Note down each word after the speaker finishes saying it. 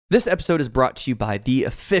This episode is brought to you by the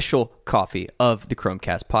official coffee of the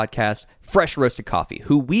Chromecast podcast, Fresh Roasted Coffee,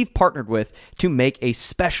 who we've partnered with to make a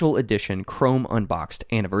special edition Chrome Unboxed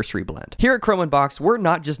anniversary blend. Here at Chrome Unboxed, we're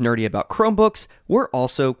not just nerdy about Chromebooks, we're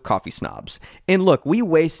also coffee snobs. And look, we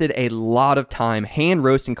wasted a lot of time hand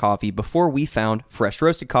roasting coffee before we found Fresh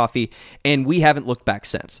Roasted Coffee, and we haven't looked back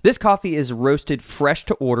since. This coffee is roasted fresh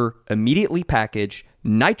to order, immediately packaged,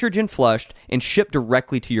 nitrogen flushed, and shipped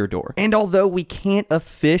directly to your door. And although we can't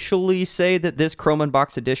officially say that this Chrome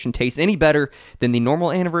Unboxed edition tastes any better than the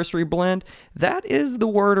normal anniversary blend, that is the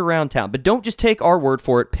word around town. But don't just take our word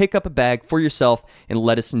for it. Pick up a bag for yourself and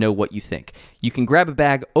let us know what you think. You can grab a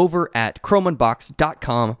bag over at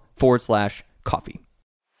chromeunboxed.com/coffee.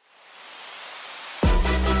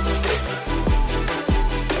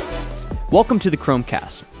 Welcome to the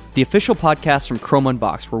Chromecast, the official podcast from Chrome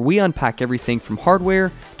Unboxed, where we unpack everything from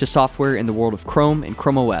hardware to software in the world of Chrome and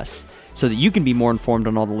Chrome OS, so that you can be more informed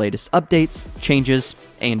on all the latest updates, changes,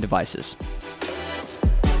 and devices.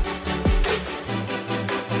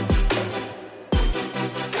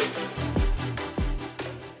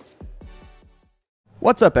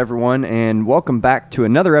 What's up, everyone, and welcome back to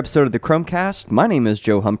another episode of the Chromecast. My name is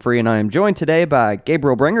Joe Humphrey, and I am joined today by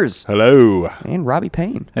Gabriel Bringers. Hello. And Robbie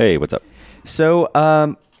Payne. Hey, what's up?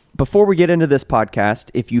 So, before we get into this podcast,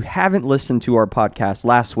 if you haven't listened to our podcast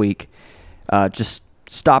last week, just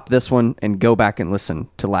stop this one and go back and listen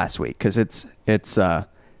to last week, because it's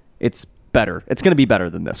better. It's going to be better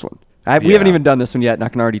than this one. We haven't even done this one yet, and I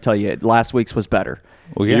can already tell you last week's was better.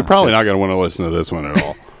 Well, yeah, you're probably not going to want to listen to this one at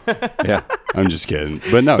all. Yeah, I'm just kidding.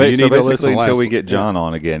 But no, you so need to listen until we get John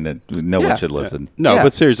on again. No one should listen. No,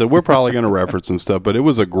 but seriously, we're probably going to reference some stuff. But it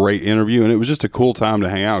was a great interview, and it was just a cool time to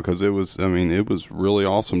hang out because it was really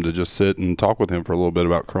awesome to just sit and talk with him for a little bit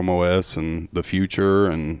about Chrome OS and the future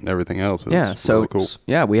and everything else. It was really cool.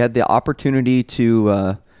 Yeah, we had the opportunity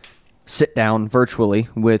to sit down virtually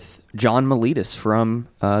with John Miletus from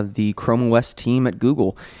the Chrome OS team at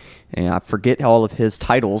Google. And I forget all of his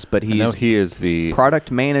titles, but he is the product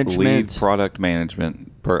management, lead product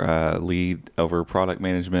management, lead over product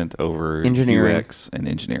management over engineering. UX and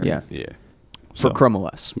engineering. Yeah. For Chrome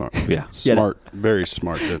OS. Smart. Yeah. Smart. Very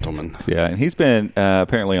smart gentleman. Yeah, and he's been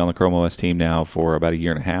apparently on the Chrome OS team now for about a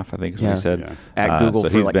year and a half, I think is what he said. Yeah. At Google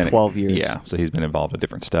for like 12 years. Yeah, so he's been involved with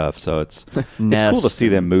different stuff. So it's cool to see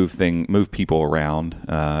them move people around,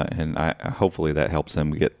 and hopefully that helps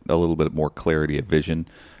them get a little bit more clarity of vision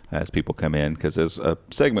as people come in, because there's a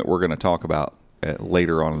segment we're going to talk about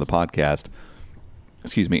later on in the podcast.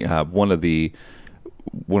 One of the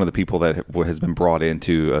people that has been brought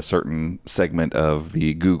into a certain segment of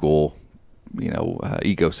the Google,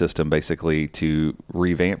 ecosystem, basically to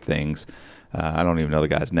revamp things. I don't even know the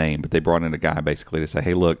guy's name, but they brought in a guy basically to say,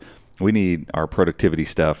 "Hey, look, we need our productivity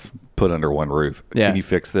stuff put under one roof. Yeah. Can you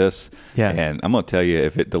fix this?" Yeah. And I'm going to tell you,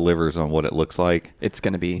 if it delivers on what it looks like, it's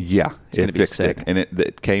going to be it's going to be sick. it. And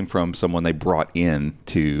it came from someone they brought in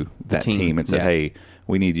to that team and said, "Hey,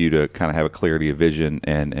 we need you to kind of have a clarity of vision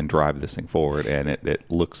and drive this thing forward." And it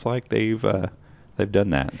looks like they've done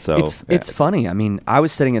that. So it's funny. I mean, I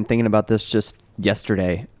was sitting and thinking about this just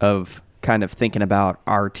yesterday, of kind of thinking about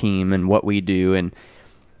our team and what we do and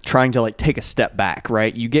trying to take a step back,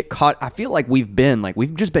 right? You get caught. I feel like we've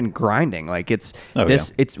just been grinding. It's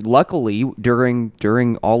luckily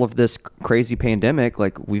during all of this crazy pandemic,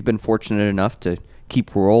 we've been fortunate enough to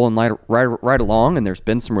keep rolling right along, and there's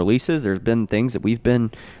been some releases, there's been things that we've been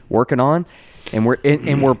working on, and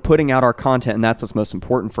we're putting out our content, and that's what's most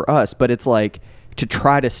important for us. But it's to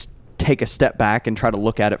try to take a step back and try to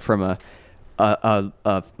look at it from a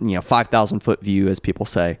 5,000 foot view, as people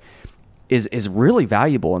say, is really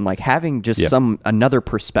valuable, and having just another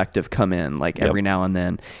perspective come in every now and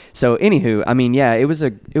then. So anywho, I mean, it was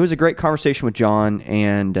a great conversation with John,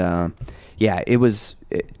 and it was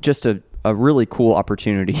just a really cool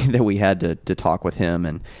opportunity that we had to talk with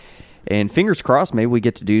him, and fingers crossed, maybe we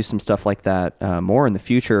get to do some stuff like that more in the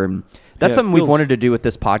future. And that's something we've wanted to do with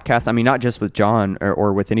this podcast. I mean, not just with John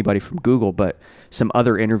or with anybody from Google, but some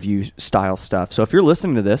other interview style stuff. So if you're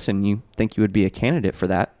listening to this and you think you would be a candidate for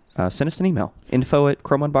that, send us an email,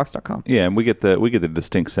 info@chromeunbox.com. Yeah, and we get the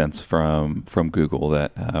distinct sense from Google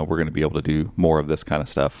that we're going to be able to do more of this kind of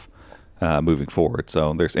stuff moving forward.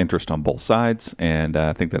 So there's interest on both sides, and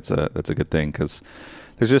I think that's a good thing, because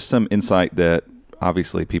there's just some insight that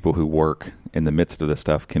obviously people who work in the midst of this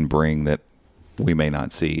stuff can bring that we may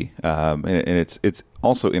not see, and it's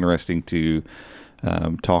also interesting to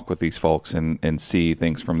talk with these folks and see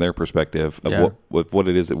things from their perspective of what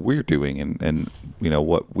it is that we're doing and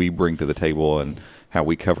what we bring to the table and how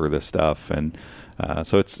we cover this stuff. And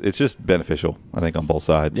so it's just beneficial, I think, on both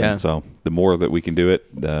sides. Yeah. And so the more that we can do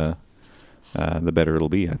it, the better it'll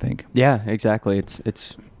be, I think. Yeah, exactly.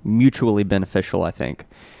 It's mutually beneficial, I think.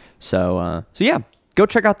 So yeah, go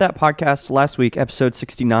check out that podcast last week, episode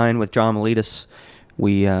 69 with John Miletus.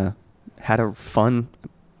 We had a fun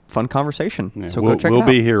conversation. Yeah, so go check it out. We'll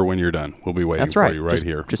be here when you're done. We'll be waiting for you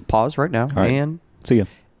here. Just pause right now. All right. And see ya.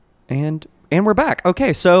 And we're back.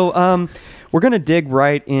 Okay, so we're going to dig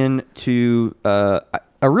right into a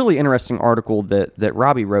really interesting article that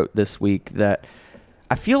Robbie wrote this week that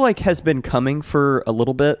I feel like has been coming for a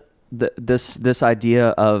little bit. This idea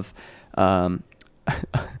of, I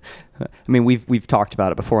mean, we've talked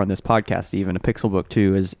about it before on this podcast. Even a Pixelbook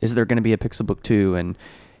 2 is there going to be a Pixelbook 2, and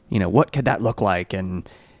what could that look like, and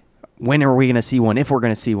when are we going to see one, if we're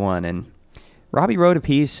going to see one? And Robbie wrote a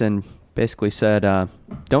piece and basically said,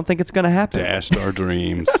 don't think it's going to happen. Dashed our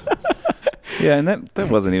dreams. Yeah, and that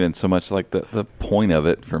wasn't even so much like the point of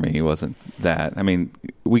it for me wasn't that. I mean,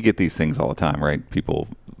 we get these things all the time, right? People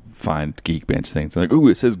find Geekbench things and like, ooh,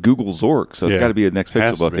 it says Google Zork, so it's got to be a next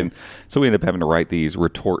Pixelbook. And so we end up having to write these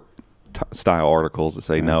retort style articles that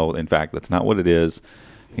say, no, in fact, that's not what it is.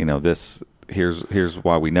 This here's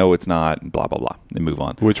why we know it's not, and blah blah blah, and move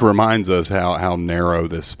on. Which reminds us how narrow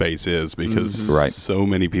this space is, because so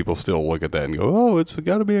many people still look at that and go, oh, it's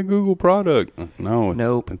got to be a Google product. No,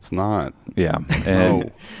 it's not. Yeah,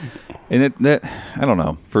 and that I don't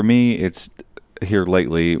know. For me, it's here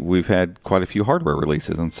lately. We've had quite a few hardware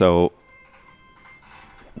releases, and so.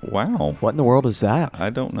 Wow. What in the world is that? I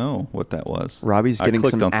don't know what that was. Robbie's getting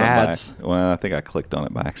some ads. Well, I think I clicked on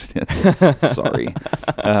it by accident. Sorry.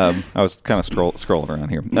 I was kind of scrolling around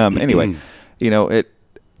here. Anyway,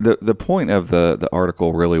 the point of the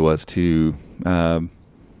article really was to, I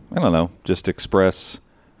don't know, just express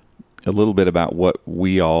a little bit about what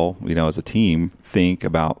we all, as a team think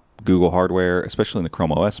about Google hardware, especially in the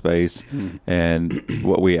Chrome OS space, and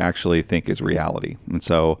what we actually think is reality. And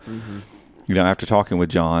so... after talking with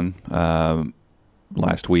John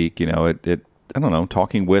last week, I don't know,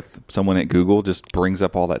 talking with someone at Google just brings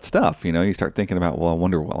up all that stuff. You start thinking about, well, I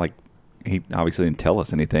wonder what, like, he obviously didn't tell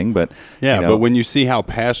us anything, but but when you see how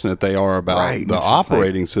passionate they are about the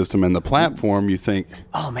operating system and the platform, you think,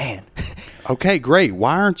 oh man, okay, great.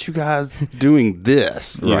 Why aren't you guys doing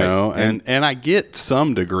this? You know, and I get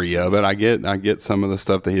some degree of it. I get some of the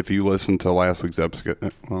stuff that if you listen to last week's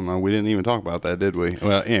episode, well, no, we didn't even talk about that, did we?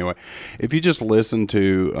 Well, anyway, if you just listen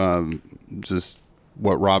to just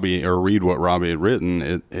read what Robbie had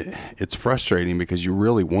written, it's frustrating because you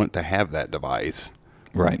really want to have that device.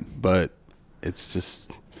 Right. But it's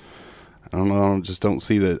just, I don't know, just don't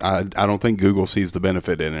see that. I don't think Google sees the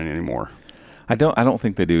benefit in it anymore. I don't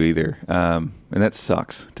think they do either. And that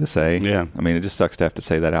sucks to say. Yeah. I mean, it just sucks to have to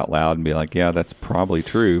say that out loud and be like, yeah, that's probably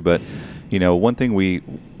true. But, one thing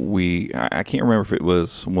I can't remember if it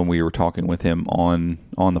was when we were talking with him on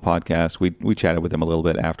the podcast. We chatted with him a little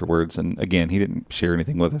bit afterwards. And again, he didn't share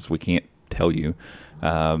anything with us. We can't tell you.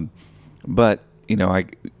 But,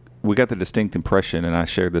 we got the distinct impression, and I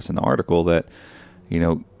shared this in the article, that,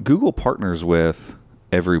 Google partners with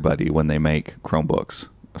everybody when they make Chromebooks.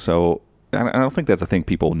 So I don't think that's a thing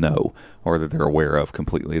people know or that they're aware of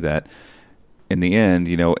completely, that in the end,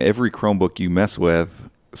 every Chromebook you mess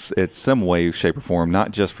with, it's some way, shape, or form,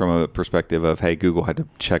 not just from a perspective of, hey, Google had to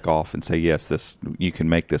check off and say, yes, you can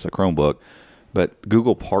make this a Chromebook. But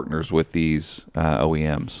Google partners with these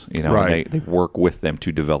OEMs, and they work with them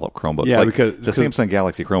to develop Chromebooks. Yeah, like because the Samsung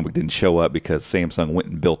Galaxy Chromebook didn't show up because Samsung went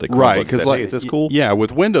and built a Chromebook. Right, because hey, is this cool? Yeah,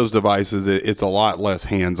 with Windows devices, it's a lot less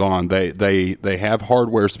hands-on. They have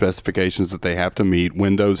hardware specifications that they have to meet.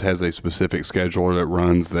 Windows has a specific scheduler that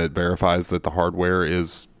runs that verifies that the hardware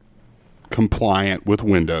is compliant with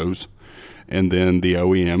Windows. And then the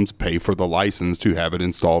OEMs pay for the license to have it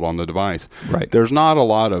installed on the device. Right. There's not a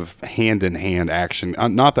lot of hand-in-hand action.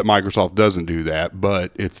 Not that Microsoft doesn't do that,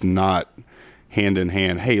 but it's not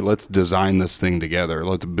hand-in-hand. Hey, let's design this thing together.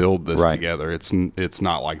 Let's build this together. It's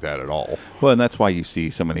not like that at all. Well, and that's why you see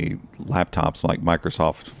so many laptops like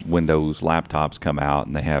Microsoft Windows laptops come out,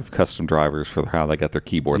 and they have custom drivers for how they got their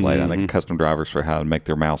keyboard laid out. They have custom drivers for how to make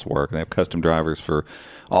their mouse work. And they have custom drivers for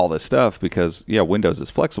all this stuff because, Windows is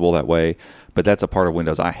flexible that way, but that's a part of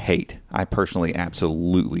Windows I hate. I personally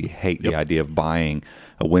absolutely hate the idea of buying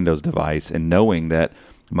a Windows device and knowing that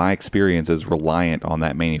my experience is reliant on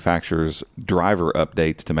that manufacturer's driver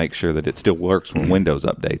updates to make sure that it still works when Windows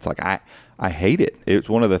updates. Like I hate it. It's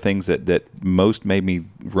one of the things that most made me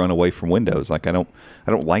run away from Windows. Like I don't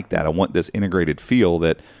like that. I want this integrated feel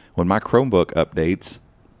that when my Chromebook updates,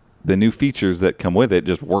 the new features that come with it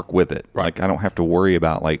just work with it. Right. Like I don't have to worry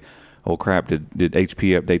about like, oh crap, did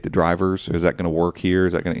HP update the drivers? Is that going to work here?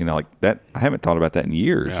 Is that going to, like that? I haven't thought about that in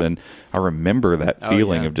years. Yeah. And I remember that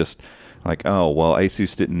feeling of just like, oh, well,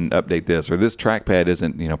 Asus didn't update this, or this trackpad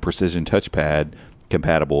isn't, precision touchpad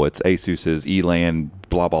compatible. It's Asus's ELAN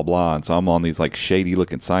blah, blah, blah. And so I'm on these like shady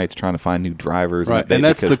looking sites trying to find new drivers. Right. And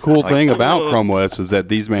that's the cool thing about Chrome OS is that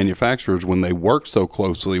these manufacturers, when they work so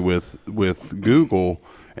closely with Google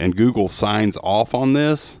and Google signs off on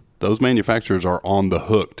this, those manufacturers are on the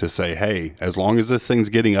hook to say, hey, as long as this thing's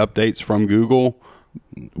getting updates from Google,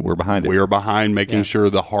 we're behind it. We're behind making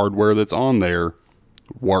sure the hardware that's on there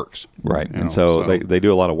works. Right. And so they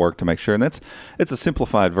do a lot of work to make sure. And it's a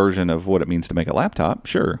simplified version of what it means to make a laptop,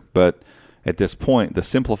 sure. But at this point, the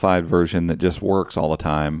simplified version that just works all the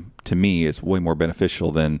time, to me, is way more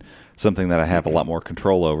beneficial than something that I have a lot more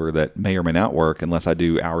control over that may or may not work unless I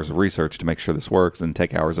do hours of research to make sure this works and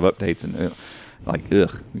take hours of updates. And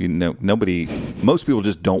most people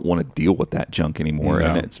just don't want to deal with that junk anymore. No.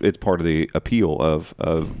 And it's part of the appeal of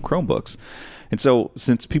Chromebooks. And so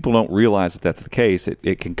since people don't realize that that's the case,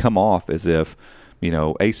 it can come off as if,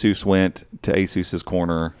 Asus went to Asus's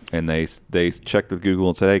corner and they checked with Google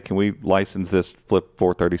and said, hey, can we license this Flip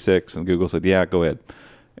 436? And Google said, yeah, go ahead.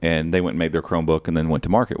 And they went and made their Chromebook and then went to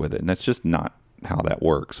market with it. And that's just not how that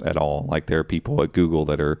works at all. Like there are people at Google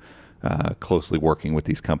that are closely working with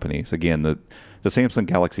these companies. Again, the Samsung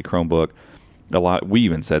Galaxy Chromebook, we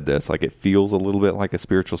even said this, like it feels a little bit like a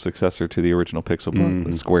spiritual successor to the original Pixelbook,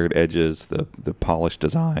 the squared edges, the polished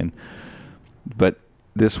design. But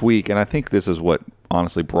this week, and I think this is what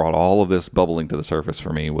honestly brought all of this bubbling to the surface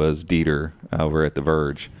for me, was Dieter over at The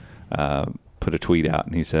Verge put a tweet out,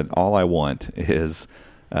 and he said, all I want is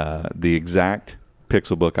the exact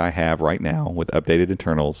Pixelbook I have right now with updated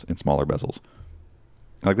internals and smaller bezels.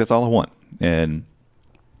 Like that's all I want. And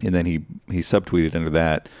then he subtweeted under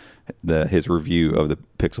that his review of the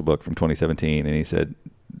Pixelbook from 2017, and he said,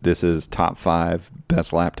 this is top 5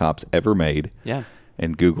 best laptops ever made. Yeah.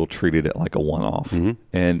 And Google treated it like a one-off. Mm-hmm.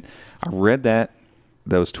 And I read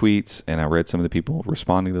those tweets, and I read some of the people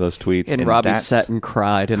responding to those tweets. And Robbie sat and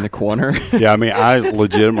cried in the corner. Yeah, I mean, I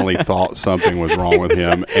legitimately thought something was wrong with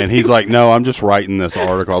him. And he's like, no, I'm just writing this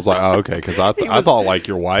article. I was like, oh, okay, because I thought like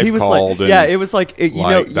your wife called. Like, yeah, it was like,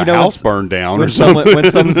 the house burned down or something. When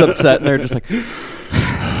someone's upset and they're just like...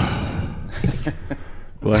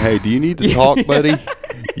 Well, hey, do you need to talk, buddy?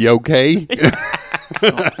 You okay?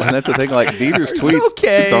 And that's the thing. Like Dieter's tweets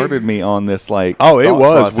started me on this. Like, oh, it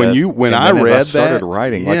was process. when I read I started that,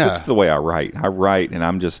 writing. Like this is the way I write. I write, and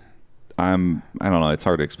I don't know. It's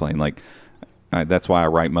hard to explain. Like that's why I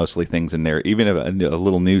write mostly things in there. Even if a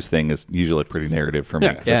little news thing is usually pretty narrative for me.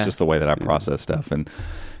 Yeah. That's just the way that I process stuff.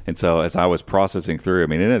 And so as I was processing through, I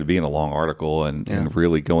mean, it ended up being a long article and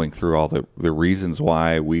really going through all the reasons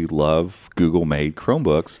why we love Google-made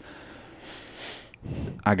Chromebooks.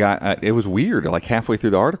 It was weird. Like halfway through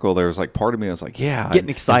the article, there was like part of me I was like, yeah, getting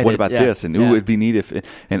excited. What about this? And it'd be neat if,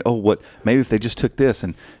 and maybe if they just took this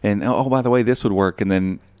and oh, by the way, this would work. And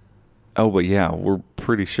then, but yeah, we're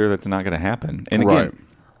pretty sure that's not going to happen. And again,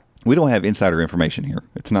 we don't have insider information here.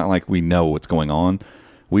 It's not like we know what's going on.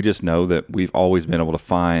 We just know that we've always been able to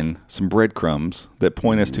find some breadcrumbs that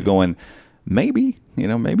point us to going, maybe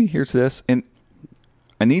here's this. And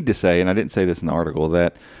I need to say, and I didn't say this in the article,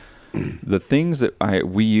 that the things that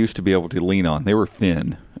we used to be able to lean on, they were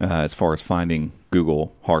thin as far as finding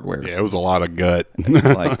Google hardware. Yeah, it was a lot of gut.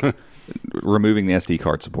 Like removing the SD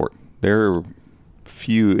card support. There are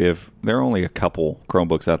there are only a couple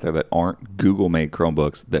Chromebooks out there that aren't Google-made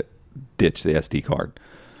Chromebooks that ditch the SD card.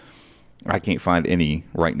 I can't find any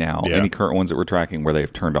right now, any current ones that we're tracking where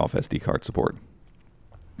they've turned off SD card support.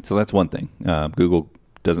 So that's one thing. Google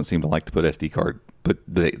doesn't seem to like to put SD card, but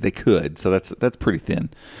they could. So that's pretty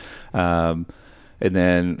thin. And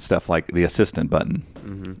then stuff like the assistant button.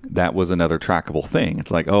 Mm-hmm. That was another trackable thing.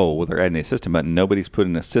 It's like, they're adding the assistant button. Nobody's put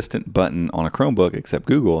an assistant button on a Chromebook except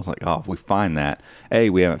Google. It's like, if we find that,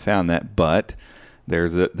 we haven't found that, but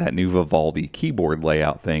there's that new Vivaldi keyboard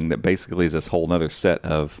layout thing that basically is this whole other set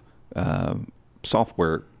of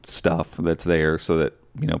software stuff that's there so that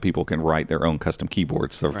people can write their own custom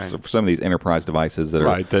keyboards. So for some of these enterprise devices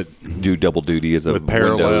that that do double duty as a with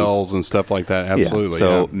parallels Windows and stuff like that, absolutely.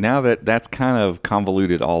 So now that's kind of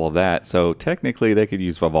convoluted all of that. So technically, they could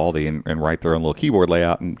use Vivaldi and write their own little keyboard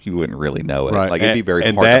layout, and you wouldn't really know it. Right. Like it'd be very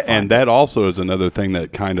hard to find. And that also is another thing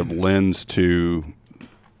that kind of lends to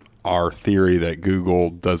our theory that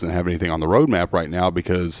Google doesn't have anything on the roadmap right now,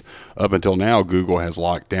 because up until now, Google has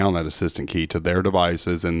locked down that assistant key to their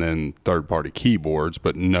devices and then third-party keyboards,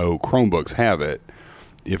 but no Chromebooks have it.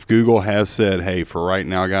 If Google has said, hey, for right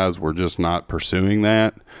now, guys, we're just not pursuing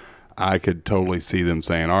that, I could totally see them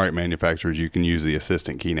saying, all right, manufacturers, you can use the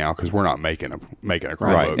assistant key now because we're not making a Chromebook.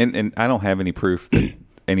 Right, and I don't have any proof that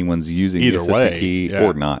anyone's using Either the assistant way, key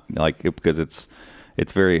or not, because it's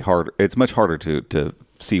very hard. It's much harder to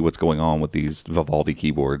see what's going on with these Vivaldi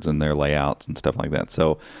keyboards and their layouts and stuff like that.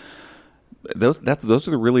 So those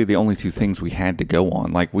are really the only two things we had to go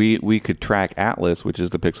on. Like we could track Atlas, which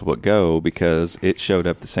is the Pixelbook Go, because it showed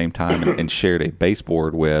up at the same time and shared a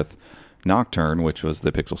baseboard with Nocturne, which was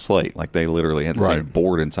the Pixel Slate. Like they literally had the same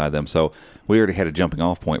board inside them. So we already had a jumping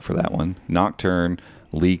off point for that one. Nocturne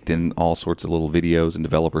leaked in all sorts of little videos and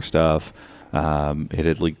developer stuff. It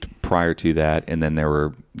had leaked prior to that, and then there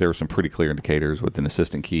were some pretty clear indicators with an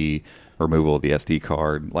assistant key, removal of the SD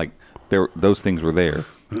card. Like those things were there.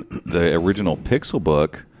 The original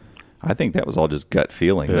Pixelbook, I think that was all just gut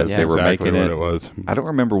feeling. Yeah, that that's they were exactly making what it was. I don't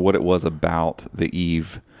remember what it was about the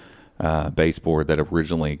Eve baseboard that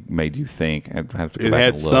originally made you think. I'd have to go it back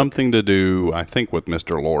had and look. something to do, I think, with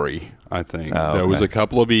Mr. Laurie. I think there was a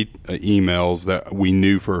couple of emails that we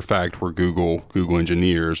knew for a fact were Google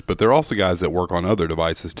engineers, but they're also guys that work on other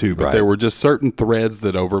devices too. But there were just certain threads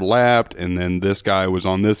that overlapped, and then this guy was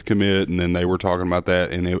on this commit, and then they were talking about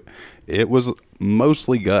that, and it was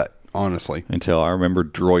mostly gut. Honestly, until I remember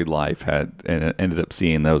Droid Life ended up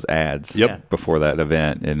seeing those ads before that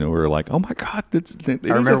event, and we were like, "Oh my god, it's a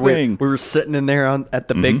thing!" We were sitting in there at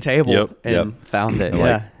the big table and found it.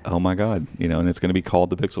 Like, oh my god, and it's going to be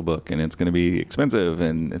called the Pixelbook, and it's going to be expensive,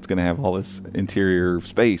 and it's going to have all this interior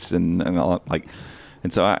space and all like,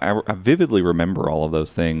 and so I vividly remember all of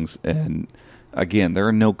those things. And again, there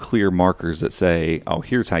are no clear markers that say, "Oh,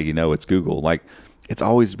 here's how you know it's Google." Like. It's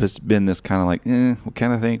always just been this kind of like, we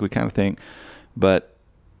kind of think. But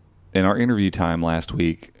in our interview time last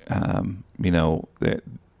week, they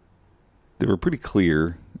were pretty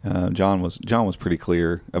clear. John was pretty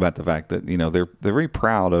clear about the fact that they're very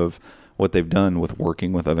proud of what they've done with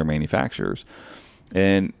working with other manufacturers,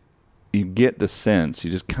 and you get the sense,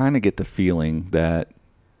 you just kind of get the feeling that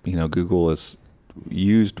Google has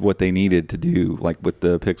used what they needed to do, like with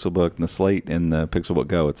the Pixelbook and the Slate and the Pixelbook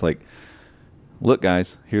Go. It's like, look,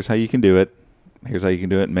 guys, here's how you can do it. Here's how you can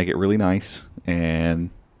do it and make it really nice. And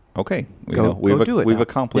okay, we've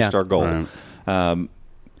accomplished our goal,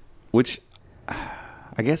 which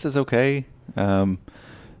I guess is okay. But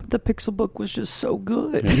the Pixelbook was just so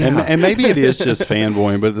good. And maybe it is just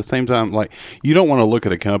fanboying, but at the same time, like, you don't want to look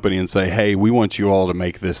at a company and say, hey, we want you all to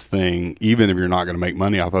make this thing, even if you're not going to make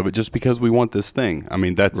money off of it, just because we want this thing. I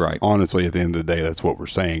mean, that's honestly, at the end of the day, that's what we're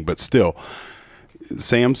saying. But still,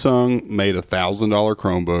 Samsung made a $1,000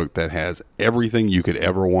 Chromebook that has everything you could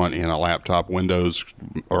ever want in a laptop, Windows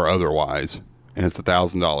or otherwise, and it's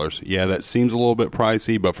 $1,000. Yeah, that seems a little bit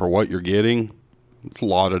pricey, but for what you're getting, it's a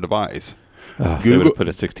lot of device. Google would have put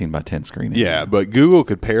a 16:10 screen in. Yeah, but Google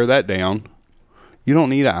could pare that down. You don't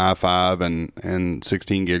need an i5 and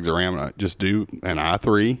 16 gigs of RAM. Just do an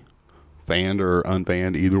i3, fanned or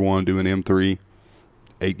unfanned, either one. Do an M3.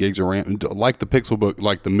 8 gigs of RAM, like the Pixelbook,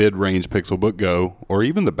 like the mid-range Pixelbook Go, or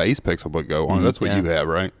even the base Pixelbook Go. That's what you have,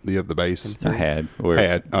 right? You have the base. I had.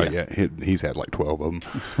 He's had like 12 of them.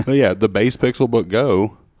 But yeah, the base Pixelbook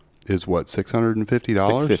Go is what, $650?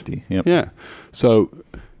 $650. Yep. Yeah. So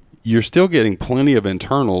you're still getting plenty of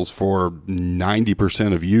internals for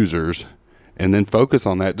 90% of users, and then focus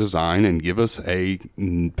on that design and give us a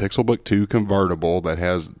Pixelbook 2 convertible that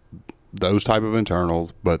has those type of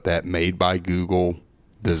internals, but that made by Google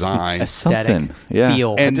design, aesthetic,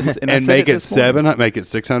 feel, and make it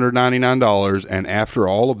 $699. And after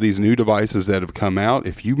all of these new devices that have come out,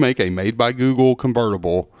 if you make a made by Google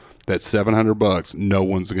convertible that's $700, no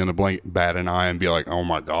one's going to bat an eye and be like, "Oh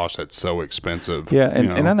my gosh, that's so expensive." Yeah,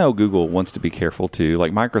 and I know Google wants to be careful too.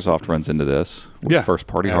 Like Microsoft runs into this with first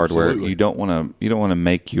party hardware. You don't want to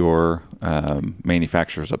make your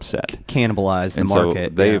manufacturers upset, cannibalize the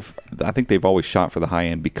market. So I think they've always shot for the high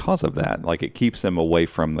end because of that. Like it keeps them away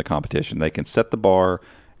from the competition. They can set the bar,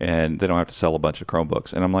 and they don't have to sell a bunch of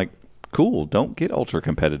Chromebooks. And I'm like, cool. Don't get ultra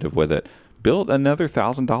competitive with it. Build another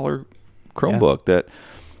 $1,000 Chromebook that.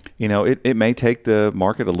 it may take the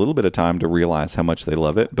market a little bit of time to realize how much they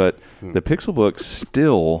love it, but the Pixelbook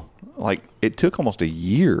still, like, it took almost a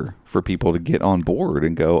year for people to get on board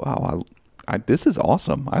and go, oh, this is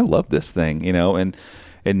awesome. I love this thing, and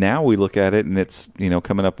now we look at it and it's,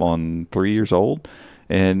 coming up on 3 years old,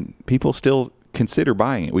 and people still consider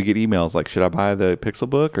buying it. We get emails like, should I buy the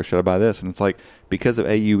Pixelbook or should I buy this? And it's like, because of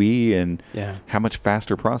AUE and how much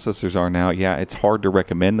faster processors are now, it's hard to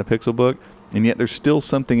recommend the Pixelbook. And yet there's still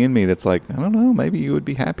something in me that's like, I don't know, maybe you would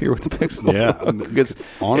be happier with the Pixelbook. Yeah, because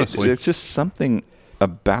honestly, it's just something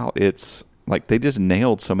about it's like they just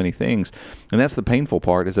nailed so many things. And that's the painful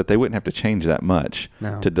part, is that they wouldn't have to change that much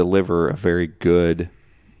to deliver a very good,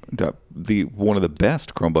 one of the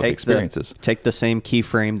best Chromebook experiences. Take the same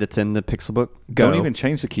keyframe that's in the Pixelbook Go. Don't even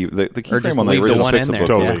change the key. The keyframe on the original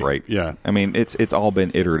Pixelbook is great. Yeah, I mean it's all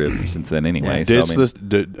been iterative since then anyway. Ditch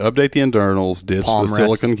update the internals. Ditch the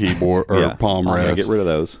silicon keyboard or palm rest. Get rid of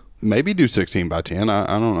those. Maybe do 16 by 10. I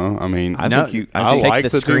don't know. I mean, I like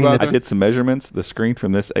the screen. I did some measurements. The screen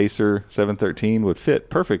from this Acer 713 would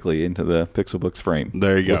fit perfectly into the Pixelbook's frame.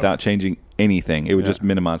 There you go. Without changing anything. It would just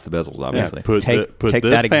minimize the bezels, obviously. Put take this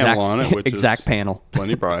that panel on it, which exact is panel.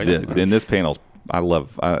 plenty bright. And this panel,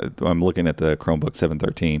 I'm looking at the Chromebook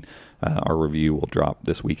 713. Our review will drop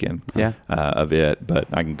this weekend of it, but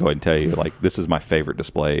I can go ahead and tell you, like, this is my favorite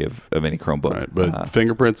display of any Chromebook. Right, but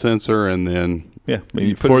fingerprint sensor, and then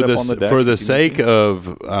for the sake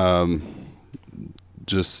of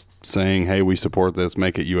just saying, hey, we support this,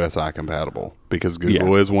 make it USI compatible, because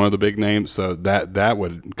Google is one of the big names. So that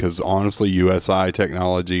would, because honestly, USI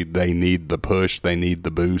technology, they need the push, they need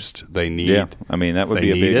the boost, they need. I mean, that would be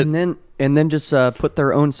a big. And then just put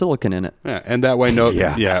their own silicon in it. Yeah, and that way, we'll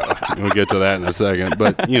get to that in a second.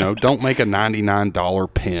 But don't make a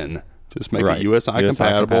 $99 pen. Just make it USI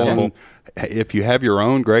compatible. And if you have your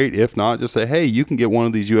own, great. If not, just say, hey, you can get one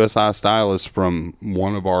of these USI stylus from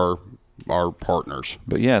one of our partners.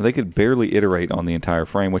 But they could barely iterate on the entire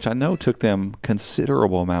frame, which I know took them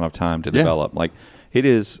considerable amount of time to develop. Like, it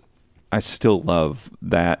is, I still love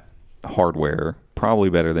that hardware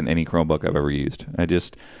probably better than any Chromebook I've ever used.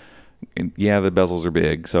 The bezels are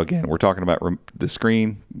big. So again, we're talking about the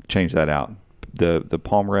screen, change that out. The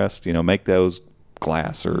palm rest, make those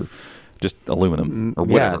glass or just aluminum or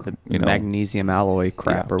whatever. Magnesium alloy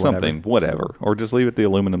crap or whatever. Something, whatever. Or just leave it the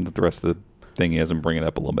aluminum that the rest of the thing is and bring it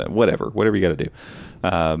up a little bit. Whatever you got to do.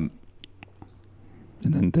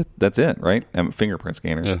 And then that's it, right? Fingerprint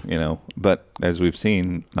scanner, But as we've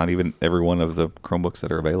seen, not even every one of the Chromebooks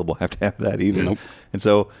that are available have to have that either. Nope. And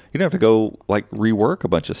so you don't have to go rework a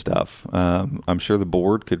bunch of stuff. I'm sure the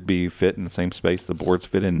board could be fit in the same space the boards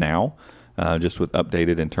fit in now, just with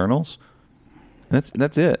updated internals. And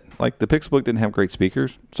that's it. Like, the Pixelbook didn't have great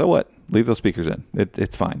speakers. So what? Leave those speakers in.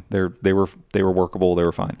 It's fine. They were workable. They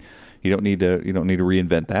were fine. You don't need to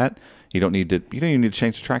reinvent that. You don't even need to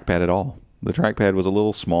change the trackpad at all. The trackpad was a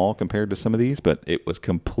little small compared to some of these, but it was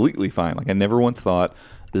completely fine. Like, I never once thought,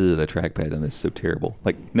 ugh, the trackpad on this is so terrible.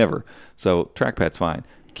 Like, never. So trackpad's fine.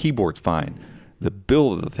 Keyboard's fine. The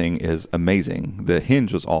build of the thing is amazing. The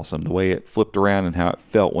hinge was awesome. The way it flipped around and how it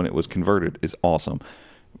felt when it was converted is awesome.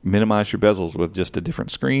 Minimize your bezels with just a different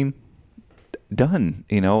screen. Done,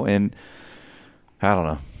 and I don't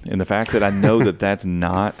know. And the fact that I know that that's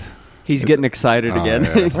not... He's getting excited again.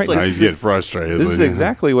 Yeah. He's getting frustrated. This is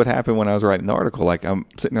exactly what happened when I was writing the article. Like, I'm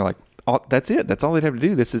sitting there like, oh, that's it. That's all they'd have to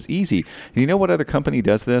do. This is easy. And you know what other company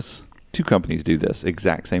does this? 2 companies do this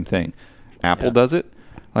exact same thing. Apple does it.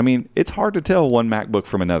 I mean, it's hard to tell one MacBook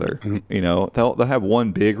from another. They'll have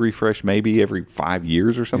one big refresh maybe every 5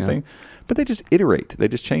 years or something, but they just iterate. They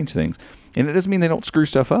just change things, and it doesn't mean they don't screw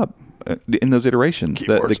stuff up in those iterations.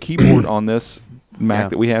 The keyboard on this Mac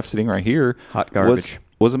that we have sitting right here, hot garbage,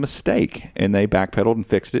 was a mistake, and they backpedaled and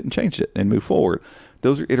fixed it and changed it and moved forward.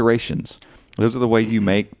 Those are iterations. Those are the way you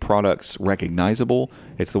make products recognizable.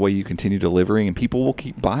 It's the way you continue delivering, and people will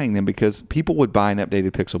keep buying them because people would buy an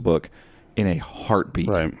updated Pixelbook in a heartbeat.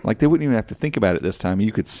 Right. Like, they wouldn't even have to think about it this time.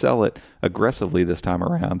 You could sell it aggressively this time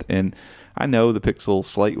around. And I know the Pixel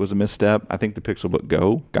Slate was a misstep. I think the Pixelbook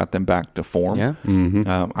Go got them back to form. Yeah.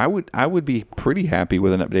 Mm-hmm. I would be pretty happy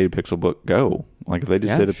with an updated Pixelbook Go. Like, if they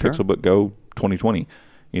just did a Pixelbook Go 2020,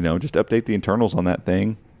 just update the internals on that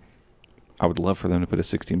thing. I would love for them to put a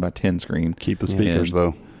 16 by 10 screen. Keep the speakers,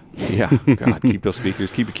 though. Yeah. God, keep those speakers.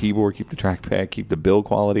 Keep the keyboard. Keep the trackpad. Keep the build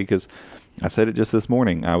quality. Because I said it just this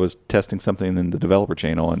morning. I was testing something in the developer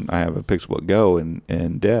channel, and I have a Pixelbook Go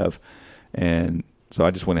and dev. And so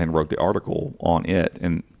I just went ahead and wrote the article on it.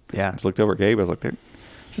 And I just looked over at Gabe. I was like, there's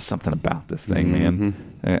just something about this thing,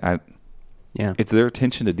 man. It's their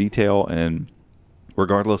attention to detail and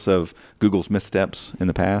regardless of Google's missteps in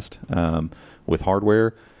the past with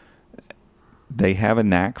hardware, they have a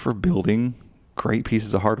knack for building great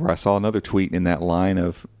pieces of hardware. I saw another tweet in that line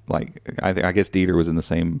of, like, I guess Dieter was in the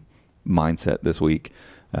same mindset this week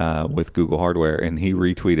with Google hardware, and he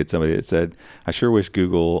retweeted somebody that said, "I sure wish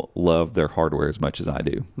Google loved their hardware as much as I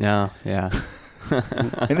do." Yeah.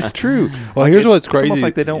 And it's true. Well, here's what's crazy. It's almost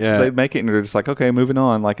like they make it and they're just like, okay, moving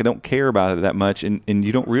on. Like, I don't care about it that much, and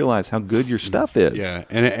you don't realize how good your stuff is. Yeah,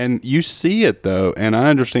 and you see it though, and I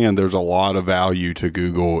understand there's a lot of value to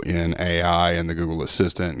Google in AI and the Google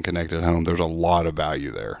Assistant and connected home. There's a lot of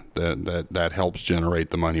value there that helps generate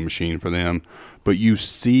the money machine for them. But you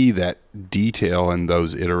see that detail and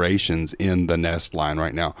those iterations in the Nest line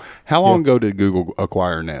right now. How long ago did Google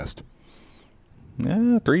acquire Nest?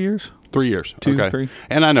 3 years. 3 years. 2, okay. 3.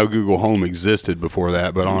 And I know Google Home existed before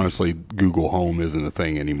that, but honestly, Google Home isn't a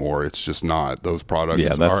thing anymore. It's just not. Those products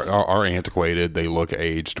are antiquated. They look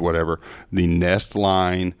aged, whatever. The Nest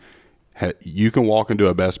line, you can walk into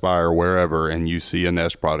a Best Buy or wherever and you see a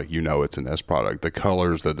Nest product. You know it's a Nest product. The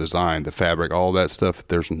colors, the design, the fabric, all that stuff,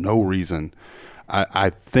 there's no reason.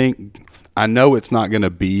 I know it's not going to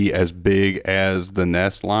be as big as the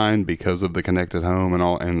Nest line because of the connected home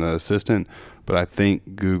and the Assistant, but I think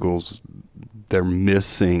they're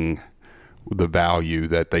missing the value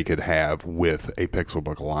that they could have with a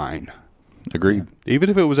Pixelbook line. Agreed. Even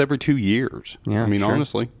if it was every 2 years. Yeah, I mean, sure.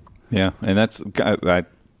 honestly. Yeah, and I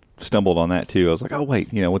stumbled on that too. I was like, oh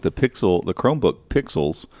wait, with the Chromebook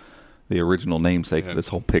Pixels, the original namesake for this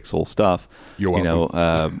whole Pixel stuff. You're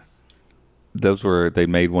welcome. They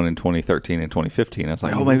made one in 2013 and 2015. I was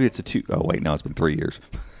like, oh, maybe it's wait, no, it's been 3 years.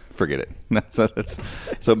 Forget it. So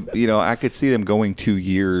I could see them going 2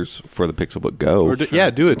 years for the Pixelbook Go. Or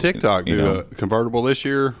do a TikTok. Do a convertible this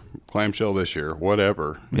year, clamshell this year,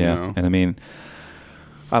 whatever. Yeah, and I mean,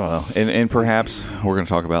 I don't know. And perhaps we're going to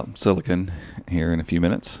talk about silicon here in a few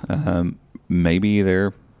minutes. Maybe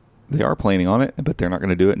they are planning on it, but they're not going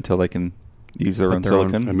to do it until they can use their own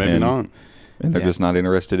silicon. And maybe not. And they're just not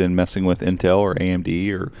interested in messing with Intel or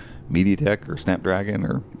AMD or MediaTek or Snapdragon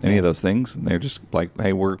or any of those things. And they're just like,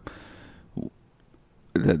 hey,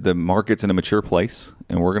 the market's in a mature place,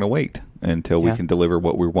 and we're going to wait until we can deliver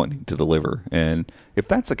what we're wanting to deliver. And if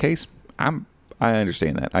that's the case, I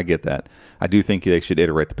understand that. I get that. I do think they should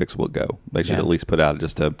iterate the Pixelbook Go. They should at least put out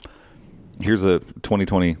here's a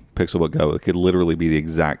 2020 Pixelbook Go. It could literally be the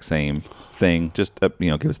exact same thing. Just give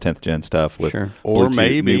us 10th gen stuff with or Bluetooth,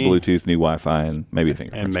 maybe new Bluetooth, new Wi-Fi, and maybe a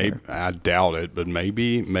fingerprint. And I doubt it, but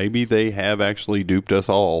maybe they have actually duped us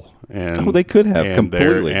all. And they could have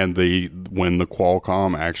completely. And when the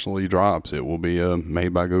Qualcomm actually drops, it will be a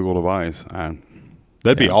made by Google device.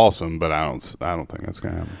 That'd be awesome, but I don't think that's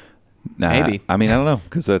gonna happen. Maybe. I mean, I don't know,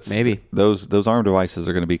 because that's maybe those ARM devices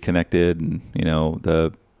are going to be connected, and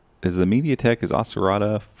the MediaTek, is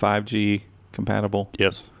Acerata 5G compatible?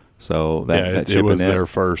 Yes. So that it was their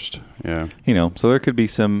first. Yeah. So there could be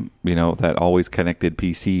some, that always connected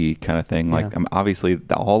PC kind of thing. Like, obviously,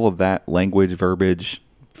 all of that language, verbiage,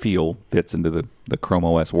 feel fits into the Chrome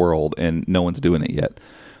OS world, and no one's doing it yet.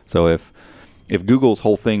 So if Google's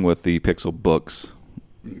whole thing with the Pixel books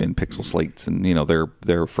and Pixel slates and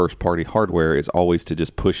their first party hardware is always to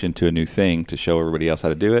just push into a new thing to show everybody else how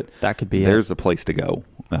to do it, that could be there's a place to go.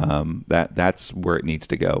 That's where it needs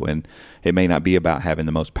to go, and it may not be about having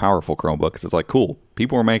the most powerful Chromebook, because it's like, cool,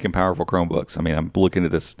 people are making powerful Chromebooks. I mean, I'm looking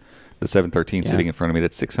at the 713 sitting in front of me.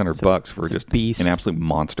 That's $600 for just an absolute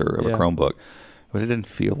monster of a Chromebook, but it didn't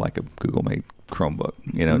feel like a Google made Chromebook,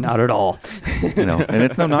 not at all. And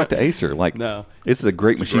it's no knock to Acer. Like, no, this is a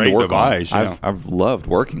great machine to work on. I've loved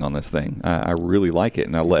working on this thing. I really like it,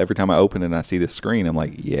 and every time I open it and I see this screen, I'm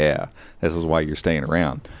like, yeah, this is why you're staying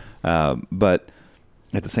around. But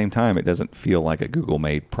at the same time, it doesn't feel like a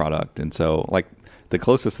Google-made product. And so, like, the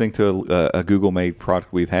closest thing to a Google-made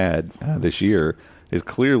product we've had this year is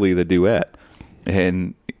clearly the Duet.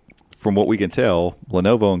 And from what we can tell,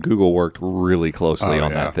 Lenovo and Google worked really closely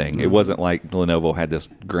on that thing. Mm-hmm. It wasn't like Lenovo had this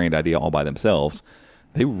grand idea all by themselves.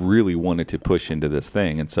 They really wanted to push into this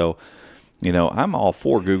thing. And so, I'm all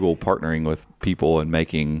for Google partnering with people and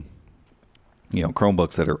making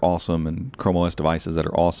Chromebooks that are awesome and Chrome OS devices that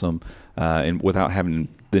are awesome, and without having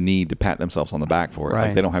the need to pat themselves on the back for it. Right.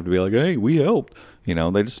 Like, they don't have to be like, hey, we helped.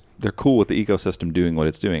 They're cool with the ecosystem doing what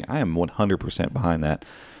it's doing. I am 100% behind that.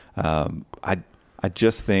 I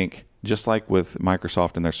just think, just like with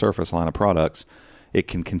Microsoft and their Surface line of products, it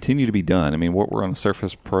can continue to be done. I mean, we're on a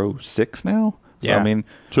Surface Pro 6 now. So, I mean,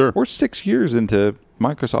 sure, we're 6 years into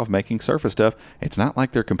Microsoft making Surface stuff. It's not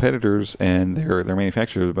like their competitors and their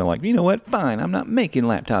manufacturers have been like, you know what, fine, I'm not making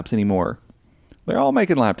laptops anymore. They're all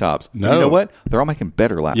making laptops. No. You know what? They're all making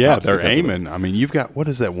better laptops. Yeah, they're aiming. I mean, you've got, what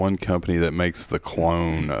is that one company that makes the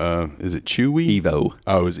clone? Is it Chewy? Evo.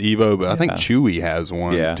 Oh, it's Evo, but I think Chewy has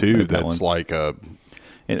one too that's like a...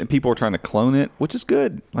 And people are trying to clone it, which is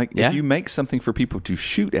good. Like, if you make something for people to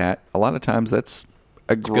shoot at, a lot of times that's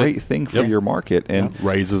a great thing for your market. And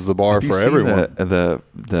raises the bar for everyone.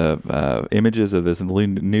 The images of this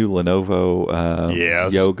new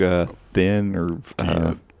Lenovo Yoga Thin or...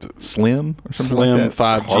 Slim or something Slim like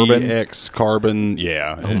that. 5G X Carbon.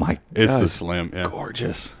 Yeah. Oh my God. It's the Slim. Yeah.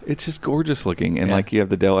 Gorgeous. It's just gorgeous looking. And like you have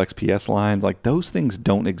the Dell XPS lines. Like those things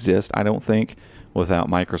don't exist, I don't think, without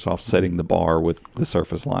Microsoft setting the bar with the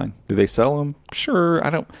Surface line. Do they sell them? Sure. I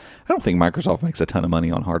don't think Microsoft makes a ton of money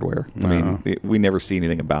on hardware. I mean, we never see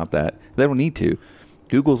anything about that. They don't need to.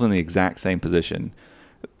 Google's in the exact same position.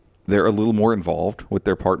 They're a little more involved with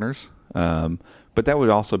their partners. But that would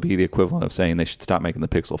also be the equivalent of saying they should stop making the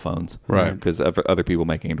Pixel phones, right? Because other people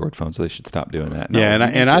make Android phones, so they should stop doing that.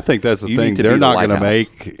 I think that's the thing. They're not going to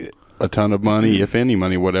make a ton of money, if any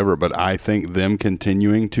money, whatever. But I think them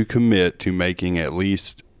continuing to commit to making at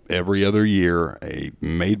least every other year a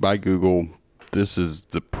made by Google. This is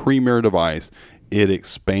the premier device. It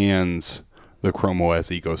expands the Chrome OS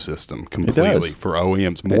ecosystem completely for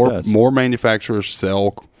OEMs. More manufacturers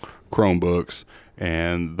sell Chromebooks.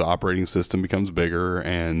 And the operating system becomes bigger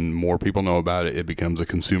and more people know about it. It becomes a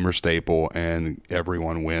consumer staple and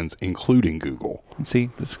everyone wins, including Google.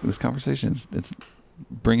 See, this conversation, it's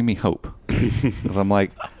bringing me hope. Because I'm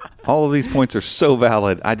like, all of these points are so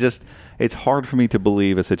valid. It's hard for me to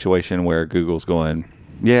believe a situation where Google's going,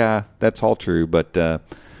 yeah, that's all true, but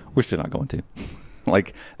we're still not going to.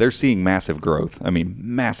 Like, they're seeing massive growth. I mean,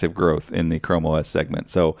 massive growth in the Chrome OS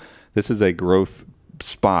segment. So this is a growth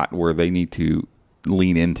spot where they need to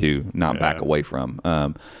lean into, not back away from.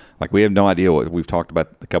 Like, we have no idea what we've talked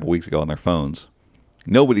about a couple weeks ago on their phones.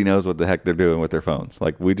 Nobody knows what the heck they're doing with their phones.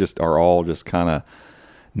 Like, we just are all just kind of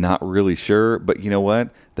not really sure. But you know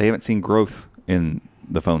what? They haven't seen growth in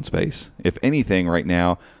the phone space. If anything, right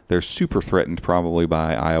now, they're super threatened probably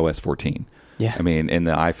by iOS 14. Yeah. I mean, and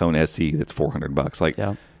the iPhone SE that's $400. Like,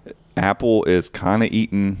 Apple is kind of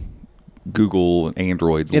eating Google and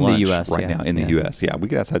Android's in lunch the US, right now in the US. Yeah, we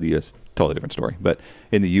get outside the US, totally different story. But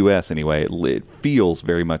in the US anyway, it feels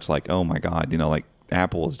very much like, oh my God, like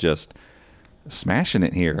Apple is just smashing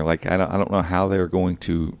it here. Like I don't know how they're going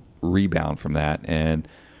to rebound from that. And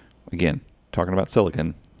again, talking about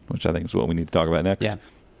silicon, which I think is what we need to talk about next. Yeah.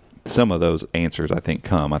 Some of those answers I think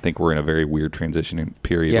come. I think we're in a very weird transition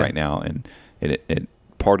period right now, and it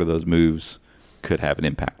part of those moves could have an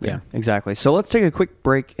impact there. Yeah, exactly. So let's take a quick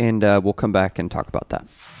break and we'll come back and talk about that.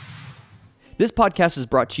 This podcast is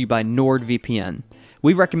brought to you by NordVPN.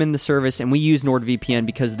 We recommend the service and we use NordVPN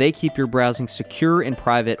because they keep your browsing secure and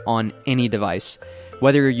private on any device.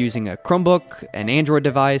 Whether you're using a Chromebook, an Android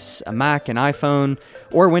device, a Mac, an iPhone,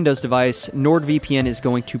 or a Windows device, NordVPN is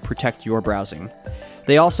going to protect your browsing.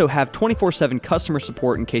 They also have 24/7 customer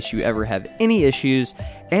support in case you ever have any issues,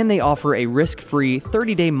 and they offer a risk-free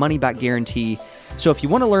 30-day money-back guarantee. So if you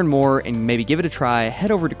want to learn more and maybe give it a try, head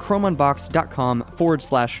over to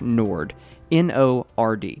chromeunboxed.com/Nord,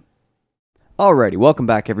 Nord. Alrighty, welcome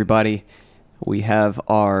back, everybody. We have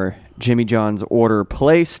our Jimmy John's order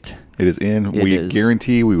placed. It is in. We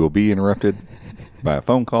guarantee we will be interrupted by a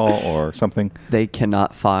phone call or something. They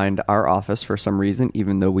cannot find our office for some reason,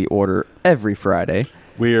 even though we order every Friday.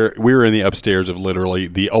 We're in the upstairs of literally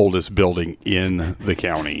the oldest building in the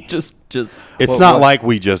county. Just it's not like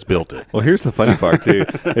we just built it. Well, here's the funny part too,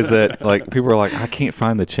 is that like people are like, I can't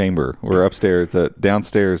find the chamber. We're upstairs. The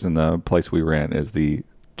downstairs in the place we rent is the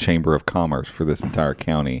Chamber of Commerce for this entire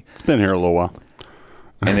county. It's been here a little while.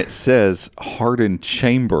 And it says Hardin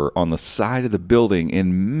Chamber on the side of the building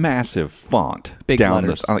in massive font. Big down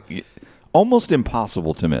letters. Almost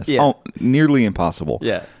impossible to miss. Yeah. Nearly impossible.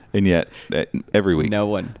 Yeah. And yet, every week. No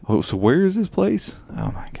one. Oh, so where is this place?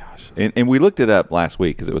 Oh, my gosh. And we looked it up last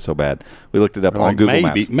week because it was so bad. We looked it up on Google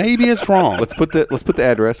Maps. Maybe it's wrong. Let's put the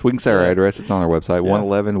address. We can say our address. It's on our website.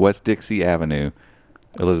 111 West Dixie Avenue,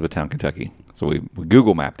 Elizabethtown, Kentucky. So we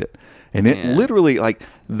Google mapped it. And it literally, like,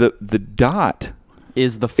 the dot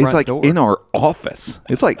is the front it's like door. In our office.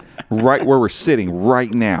 It's like right where we're sitting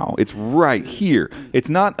right now. It's right here. It's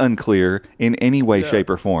not unclear in any way, shape,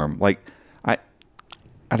 or form. Like,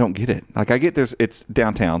 I don't get it. Like, I get it's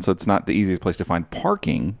downtown, so it's not the easiest place to find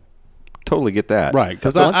parking. Totally get that. Right,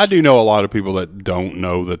 because I do know a lot of people that don't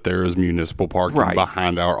know that there is municipal parking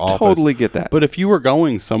behind our office. Totally get that. But if you were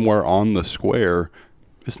going somewhere on the square,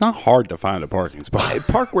 it's not hard to find a parking spot.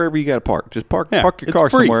 Park wherever you got to park. Just park your car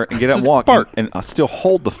free. somewhere and get out and Just walk park. and still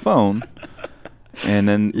hold the phone and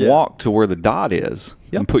then walk to where the dot is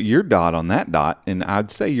and put your dot on that dot, and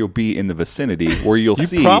I'd say you'll be in the vicinity where you'll You'd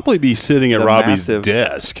see probably be sitting at Robbie's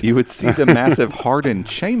desk. You would see the massive hardened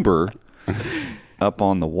chamber up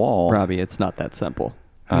on the wall. Robbie, it's not that simple.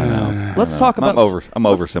 I know. Let's talk about. I'm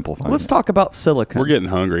oversimplifying. Let's talk about silicone. We're getting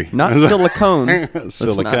hungry. Not silicone.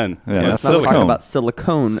 Silicone. Let's not talk about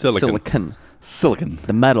silicone. Silicon.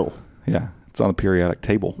 The metal. Yeah, it's on the periodic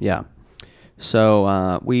table. Yeah.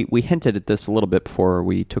 So we hinted at this a little bit before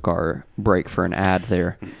we took our break for an ad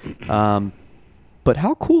there. But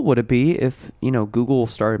how cool would it be if, Google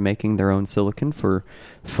started making their own silicon for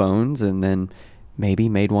phones and then maybe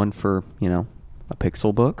made one for, a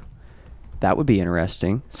Pixelbook? That would be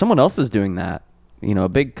interesting. Someone else is doing that, a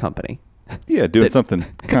big company. Yeah, doing something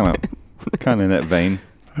kind of in that vein.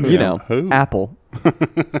 Who? Apple.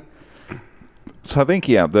 So I think,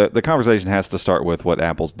 the conversation has to start with what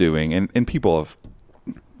Apple's doing. And people have,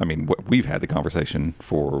 we've had the conversation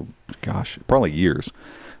for, probably years.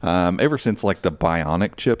 Ever since, the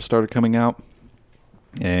Bionic chip started coming out.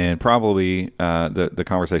 And probably the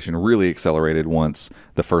conversation really accelerated once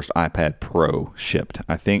the first iPad Pro shipped.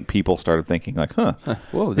 I think people started thinking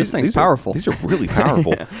whoa, this thing's powerful. These are really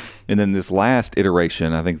powerful. Yeah. And then this last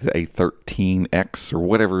iteration, I think the A13X or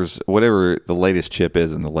whatever the latest chip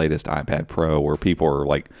is in the latest iPad Pro, where people are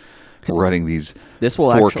running these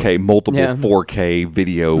 4K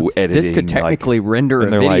video editing. This could technically render a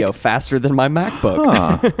video faster than my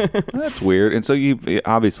MacBook. That's weird. And so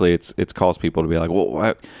obviously it's caused people to be like,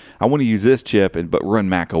 well, I want to use this chip but run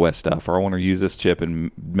Mac OS stuff, or I want to use this chip and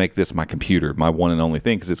make this my computer, my one and only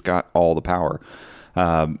thing, because it's got all the power.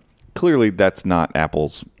 Clearly, that's not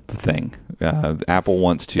Apple's thing. Apple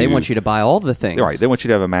wants to. They want you to buy all the things. Right. They want you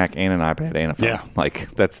to have a Mac and an iPad and a phone. Yeah.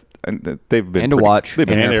 That's. They've been and a watch. They've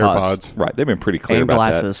been and AirPods. Right. They've been pretty clear and about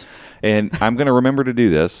glasses. that. And I'm going to remember to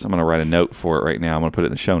do this. I'm going to write a note for it right now. I'm going to put it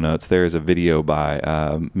in the show notes. There is a video by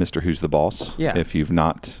Mr. Who's the Boss. Yeah. If you've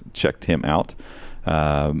not checked him out.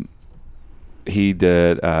 He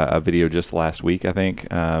did a video just last week, I think.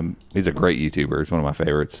 He's a great YouTuber. He's one of my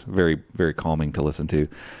favorites. Very, very calming to listen to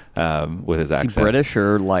with his accent. Is he British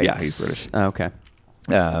or Yeah, he's British. Oh, okay.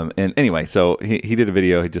 And anyway, so he did a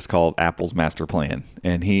video he just called Apple's Master Plan.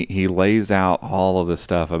 And he lays out all of this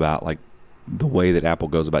stuff about the way that Apple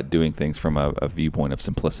goes about doing things from a viewpoint of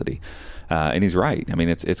simplicity. And he's right.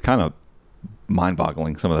 It's kind of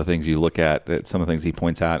mind-boggling, some of the things you look at, some of the things he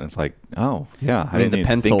points out, and it's like, oh yeah, I didn't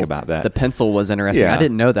even think about that. The pencil was interesting. Yeah. I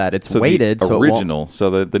didn't know that. It's so weighted. The original.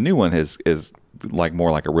 So the new one is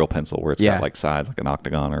more like a real pencil, where it's got sides like an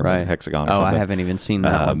octagon or a hexagon. Or something. I haven't even seen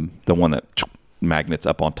that one. The one that magnets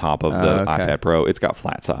up on top of the iPad Pro, it's got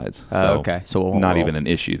flat sides. So not even an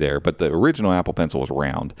issue there. But the original Apple Pencil was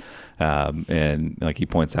round, and like he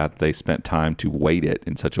points out, they spent time to weight it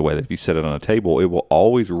in such a way that if you set it on a table, it will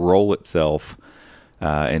always roll itself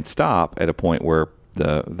and stop at a point where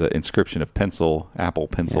the inscription of Apple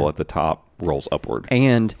Pencil at the top rolls upward.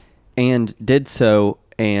 And did so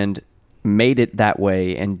and made it that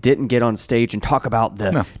way and didn't get on stage and talk about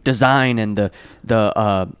the design and the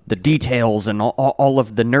details and all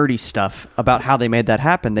of the nerdy stuff about how they made that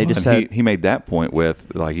happen. They just said he made that point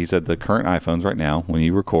with, like he said, the current iPhones right now, when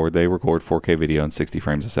you record, they record 4K video in 60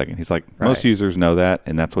 frames a second. He's like, most users know that,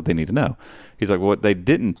 and that's what they need to know. He's like, what they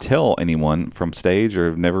didn't tell anyone from stage or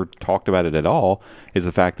have never talked about it at all is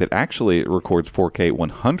the fact that actually it records 4K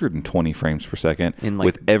 120 frames per second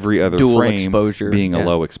with every other frame exposure, being a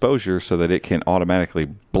low exposure, so that it can automatically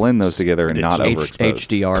blend those together and not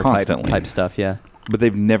overexpose. HDR type stuff, yeah. But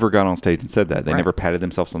they've never gone on stage and said that. They never patted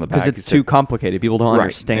themselves on the back. Because it's too complicated. People don't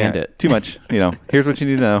understand it. Too much. Here's what you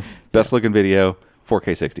need to know. Best looking video,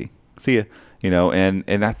 4K 60. See ya. And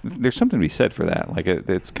there's something to be said for that.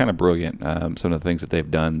 It's kind of brilliant. Some of the things that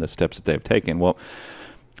they've done, the steps that they've taken. Well,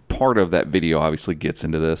 part of that video obviously gets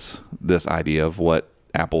into this idea of what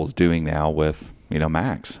Apple is doing now with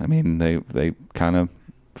Macs. They kind of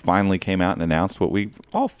finally came out and announced what we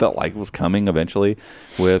all felt like was coming eventually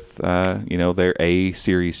with their A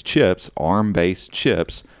series chips, ARM-based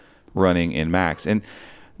chips running in Macs, and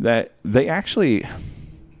that they actually.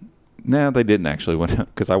 No, they didn't actually,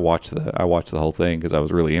 because I watched the whole thing because I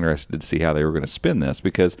was really interested to see how they were going to spin this.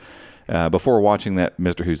 Because before watching that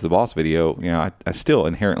Mr. Who's the Boss video, I still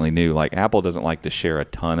inherently knew Apple doesn't like to share a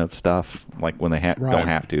ton of stuff when they don't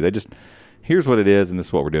have to. They just, here's what it is and this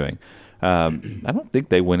is what we're doing. I don't think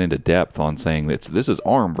they went into depth on saying that this is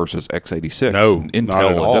ARM versus x86. No, Intel. not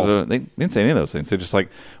at all. They didn't say any of those things. They're just like,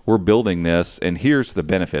 we're building this, and here's the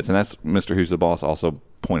benefits. And that's Mr. Who's the Boss also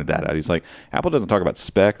pointed that out. He's like, Apple doesn't talk about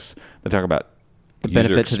specs. They talk about the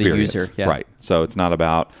benefit to the user. Yeah. Right. So it's not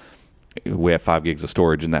about we have 5 gigs of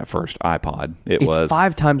storage in that first iPod. It's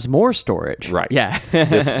 5 times more storage. Right. Yeah.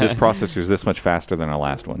 this processor is this much faster than our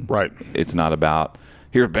last one. Right. It's not about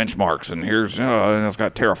here's benchmarks and here's and it's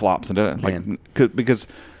got teraflops and because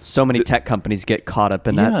so many tech companies get caught up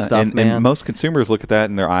in that stuff, man. And most consumers look at that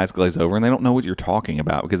and their eyes glaze over and they don't know what you're talking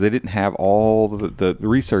about because they didn't have all the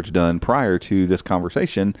research done prior to this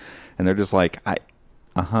conversation, and they're just like, I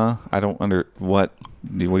don't what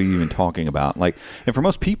are you even talking about? Like, and for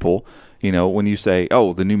most people, when you say,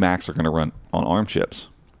 oh, the new Macs are going to run on ARM chips,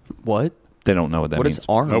 what? They don't know what that means. What is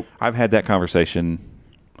ARM? Nope. I've had that conversation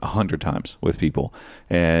 100 times with people,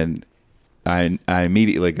 and I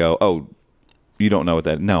immediately go, oh, you don't know what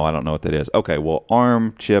that? No, I don't know what that is. Okay, well,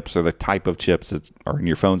 ARM chips are the type of chips that are in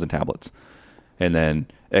your phones and tablets, and then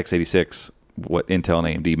x86, what Intel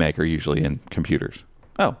and AMD make, are usually in computers.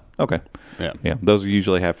 Oh, okay. Yeah. Those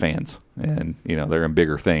usually have fans, and they're in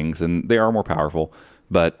bigger things, and they are more powerful,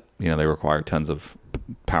 but they require tons of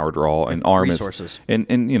power draw, and ARM resources. And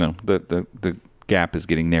the gap is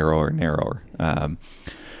getting narrower and narrower.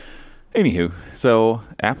 Anywho, so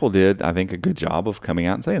Apple did, I think, a good job of coming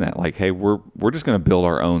out and saying that, like, hey, we're just going to build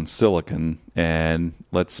our own silicon, and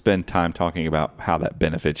let's spend time talking about how that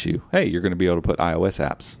benefits you. Hey, you're going to be able to put iOS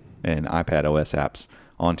apps and iPad OS apps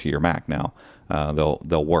onto your Mac now.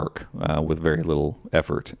 They'll work with very little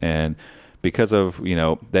effort, and because of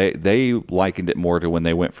they likened it more to when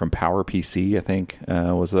they went from PowerPC, I think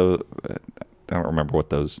was the I don't remember what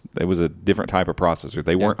those. It was a different type of processor.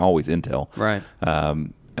 They weren't always Intel, right?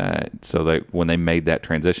 So when they made that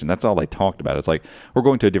transition, that's all they talked about. It's like, we're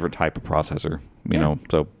going to a different type of processor,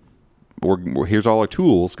 So here's all our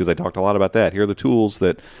tools, because they talked a lot about that. Here are the tools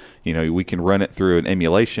that we can run it through an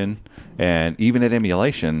emulation, and even at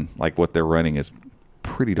emulation, like what they're running is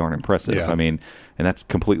pretty darn impressive. Yeah. I mean, and that's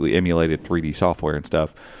completely emulated 3D software and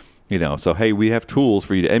stuff. So hey, we have tools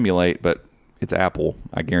for you to emulate, but it's Apple.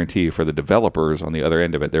 I guarantee you, for the developers on the other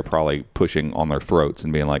end of it, they're probably pushing on their throats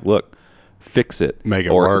and being like, look, fix it, make it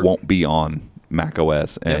or work. It won't be on Mac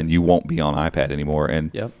OS, and you won't be on iPad anymore.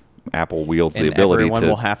 And Apple wields the ability everyone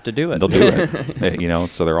will have to do it. They'll do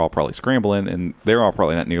it. So they're all probably scrambling, and they're all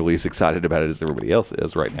probably not nearly as excited about it as everybody else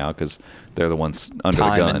is right now, because they're the ones under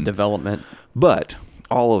the gun. And development. But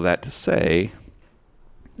all of that to say,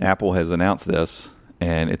 Apple has announced this,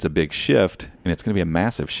 and it's a big shift, and it's going to be a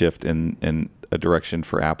massive shift in a direction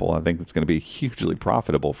for Apple. I think it's going to be hugely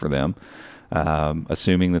profitable for them,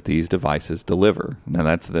 assuming that these devices deliver. Now,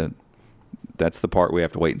 that's the part we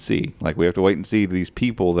have to wait and see. Like, we have to wait and see these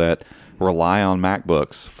people that rely on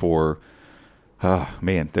MacBooks for.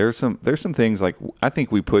 There's some things, like, I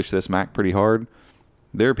think we push this Mac pretty hard.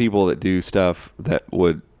 There are people that do stuff that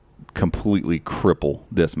would completely cripple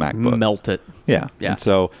this MacBook, melt it. Yeah. And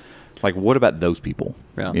so, like, what about those people?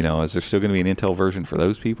 Yeah. Is there still going to be an Intel version for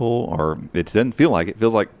those people? Or it doesn't feel like it. It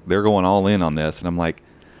feels like they're going all in on this. And I'm like,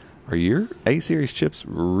 are your A-series chips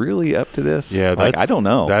really up to this? Yeah, I don't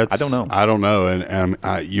know. I don't know. And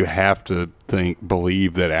you have to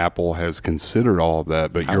believe that Apple has considered all of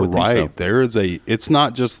that. But you're right. So. It's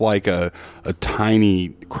not just like a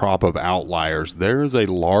tiny crop of outliers. There's a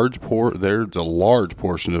large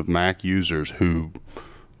portion of Mac users who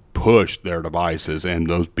push their devices, and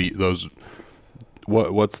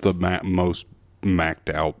what's the most Mac'd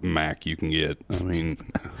out Mac you can get? I mean,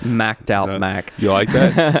 Mac'd out Mac. You like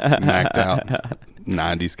that? Mac'd out.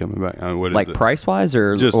 90s coming back. What is like it? Price wise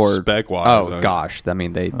or just spec wise? Oh gosh, I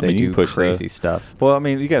mean they do push crazy stuff. Well, I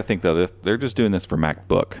mean, you got to think though, they're just doing this for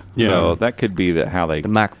MacBook. Yeah. So that could be how they. The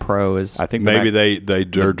Mac Pro is. I think maybe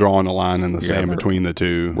they're drawing a line in the sand between the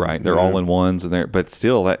two. Right. They're all in ones, but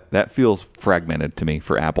still that feels fragmented to me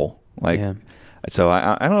for Apple. So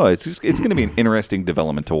I don't know. It's going to be an interesting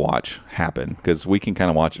development to watch happen, because we can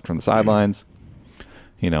kind of watch it from the sidelines.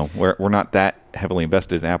 We're not that heavily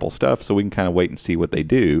invested in Apple stuff, so we can kind of wait and see what they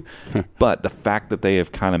do. But the fact that they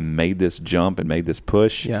have kind of made this jump and made this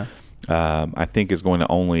push, I think is going to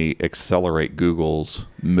only accelerate Google's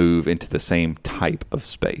move into the same type of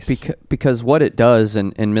space. Because what it does,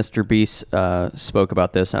 and Mr. Beast spoke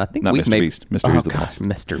about this, and I think not Mr. Beast. Mr. Who's the boss?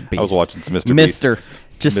 Mr. Beast. I was watching some Mr. Beast.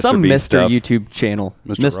 Just Mr. some Beast Mr. stuff. YouTube channel.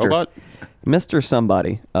 Mr. Robot? Mr.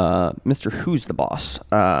 Somebody. Mr. Who's the Boss.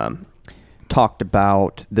 Talked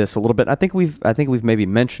about this a little bit. I think we've maybe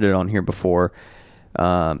mentioned it on here before.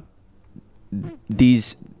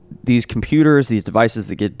 These computers, these devices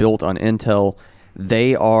that get built on Intel,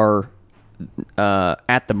 they are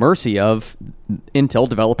at the mercy of Intel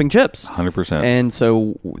developing chips. 100%. And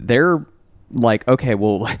so they're like, okay,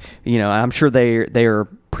 well, I'm sure they are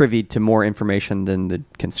privy to more information than the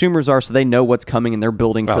consumers are, so they know what's coming, and they're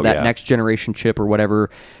building for that next generation chip or whatever.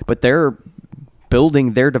 But they're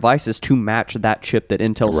building their devices to match that chip that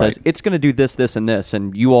Intel says it's going to do this, this, and this,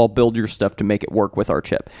 and you all build your stuff to make it work with our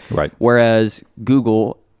chip. Right. Whereas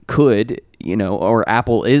Google could, or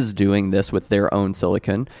Apple is doing this with their own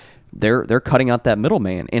silicon. They're cutting out that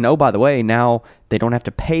middleman. And oh, by the way, now they don't have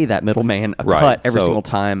to pay that middleman a cut every single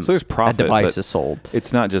time there's profit, a device is sold.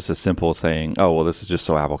 It's not just as simple as saying, oh, well, this is just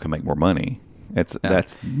so Apple can make more money. That's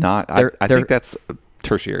not, I think that's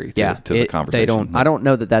tertiary to the conversation. I don't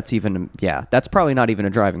know that that's even, that's probably not even a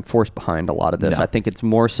driving force behind a lot of this. No. I think it's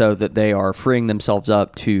more so that they are freeing themselves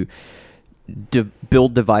up to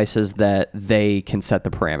build devices that they can set the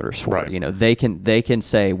parameters for. Right. They can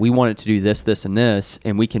say, we want it to do this, this, and this,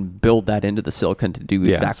 and we can build that into the silicon to do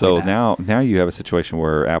exactly so that. now you have a situation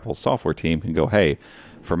where Apple's software team can go, hey,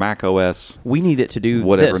 for Mac OS, we need it to do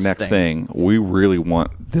whatever this next thing. We really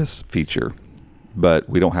want this feature, but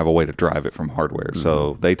we don't have a way to drive it from hardware. Mm-hmm.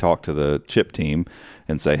 So they talk to the chip team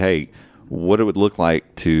and say, hey, what it would look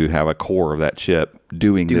like to have a core of that chip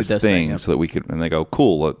doing this thing so that we could, and they go,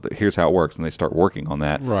 cool, here's how it works. And they start working on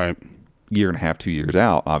that year and a half, 2 years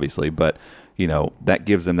out, obviously. But, that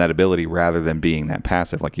gives them that ability rather than being that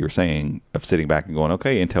passive, like you were saying, of sitting back and going,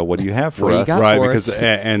 okay, Intel, what do you have for us? Right, because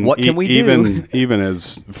and what can we do? Even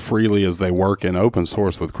as freely as they work in open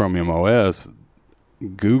source with Chromium OS,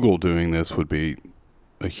 Google doing this would be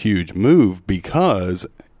a huge move, because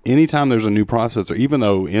anytime there's a new processor, even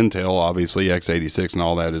though Intel, obviously x86 and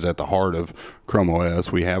all that is at the heart of Chrome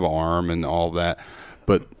OS, we have ARM and all that.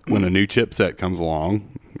 But when a new chipset comes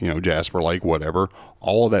along, Jasper Lake, whatever,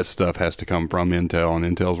 all of that stuff has to come from Intel, and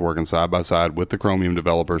Intel's working side by side with the Chromium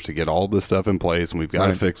developers to get all this stuff in place, and we've got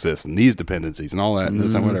to fix this and these dependencies and all that and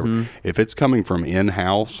this and whatever. If it's coming from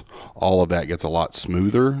in-house, all of that gets a lot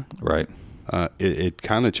smoother. Right. It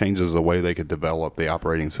kind of changes the way they could develop the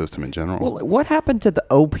operating system in general. Well, what happened to the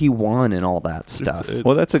OP1 and all that stuff?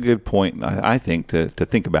 Well, that's a good point, I think, to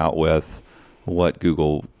think about with what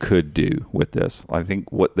Google could do with this. I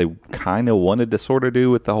think what they kind of wanted to sort of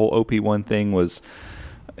do with the whole OP1 thing was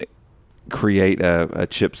create a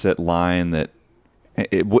chipset line that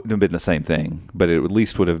it wouldn't have been the same thing, but it at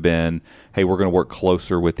least would have been, hey, we're going to work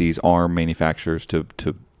closer with these ARM manufacturers to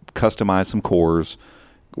customize some cores.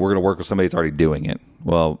 We're going to work with somebody that's already doing it.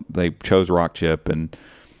 Well, they chose Rockchip, and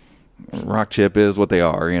Rockchip is what they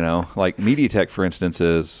are, Like MediaTek, for instance,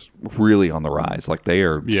 is really on the rise. Like they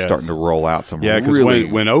are starting to roll out some really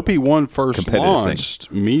when OP1 first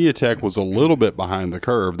launched, MediaTek was a little bit behind the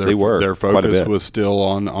curve. Their focus was still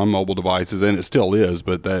on mobile devices, and it still is,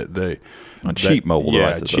 but on cheap mobile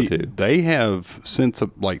devices, though, too. They have, since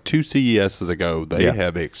like 2 CESs ago, they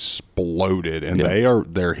have exploded, and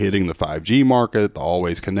they're hitting the 5G market, the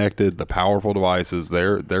always connected, the powerful devices.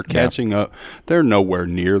 They're catching up. They're nowhere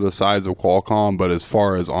near the size of Qualcomm, but as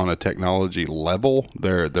far as on a technology level,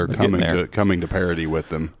 they're coming to parity with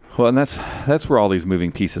them. Well, and that's where all these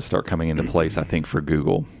moving pieces start coming into place, I think, for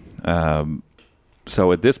Google.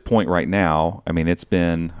 So at this point right now, I mean, it's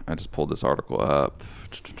been, I just pulled this article up.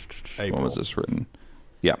 April. When was this written?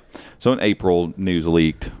 Yeah. So in April, news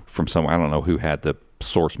leaked from somewhere. I don't know who had the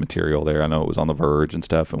source material there. I know it was on The Verge and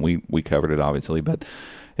stuff, and we covered it, obviously. But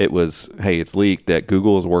it was, hey, it's leaked that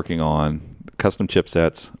Google is working on custom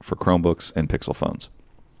chipsets for Chromebooks and Pixel phones.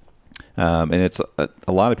 And it's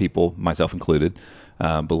a lot of people, myself included,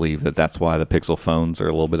 believe that that's why the Pixel phones are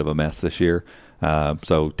a little bit of a mess this year.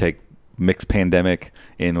 So take mixed pandemic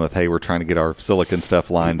in with, hey, we're trying to get our silicon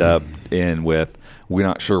stuff lined up, in with we're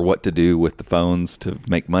not sure what to do with the phones to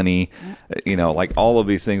make money. Like all of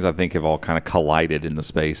these things I think have all kind of collided in the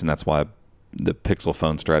space, and that's why the Pixel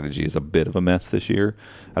phone strategy is a bit of a mess this year.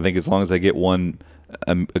 I think as long as they get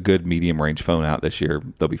a good medium range phone out this year,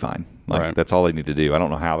 they'll be fine. That's all they need to do. I don't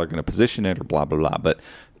know how they're going to position it or blah, blah, blah, but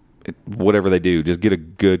whatever they do, just get a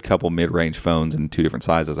good couple mid-range phones in 2 different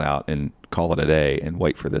sizes out and call it a day and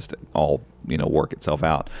wait for this to all, work itself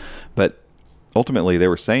out. But ultimately, they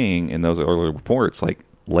were saying in those early reports, like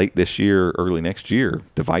late this year, early next year,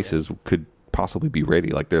 devices could possibly be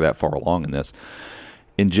ready. Like they're that far along in this.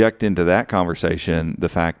 Inject into that conversation the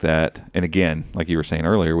fact that, and again, like you were saying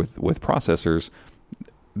earlier with processors,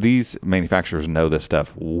 these manufacturers know this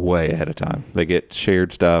stuff way ahead of time. They get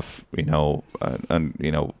shared stuff,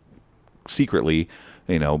 secretly,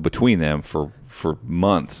 between them for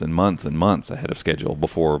months and months and months ahead of schedule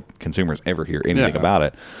before consumers ever hear anything about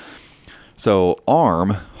it. So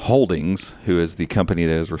ARM Holdings, who is the company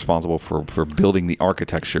that is responsible for building the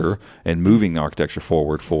architecture and moving the architecture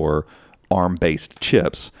forward for ARM-based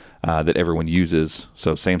chips that everyone uses.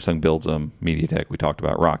 So Samsung builds them, MediaTek, we talked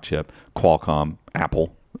about Rockchip, Qualcomm,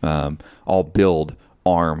 Apple, all build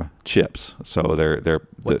ARM chips. So they're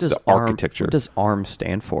the architecture. What does ARM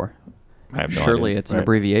stand for? I have no Surely idea. it's an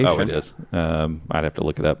abbreviation. Oh, it is. I'd have to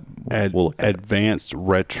look it up. We'll look Advanced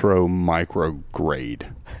Retro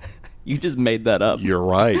Micrograde. You just made that up. You're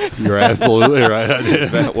right. You're absolutely right. I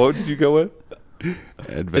did. What did you go with?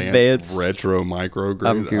 Advanced Retro Micrograde.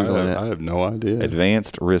 I'm Googling it. I have no idea.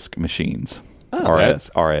 Advanced Risk Machines. Oh,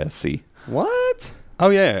 RSC. What? Oh,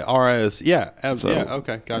 yeah. RS. Yeah. Absolutely. Yeah.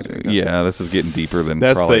 Okay. Gotcha. Yeah, this is getting deeper than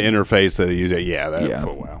That's probably, the interface that they use. Yeah. Yeah.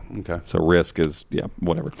 Oh, wow. Okay. So Risk is,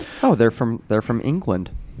 whatever. Oh, they're from England.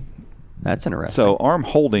 That's interesting. So ARM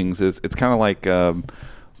Holdings it's kind of like...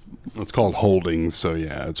 It's called Holdings, so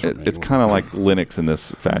yeah. It's kind of like Linux in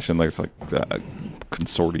this fashion. Like it's like a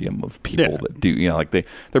consortium of people that do, like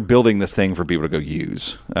they're building this thing for people to go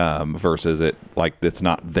use versus it like it's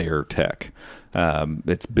not their tech.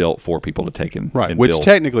 It's built for people to take and right. and Which build.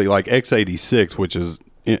 technically, like x86, which is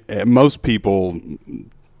most people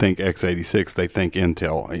think x86, they think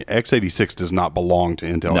Intel. x86 does not belong to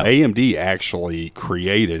Intel. No. AMD actually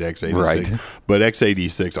created x86, Right. but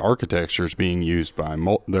x86 architecture is being used by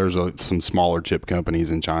there's some smaller chip companies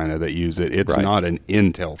in China that use it. It's Right. not an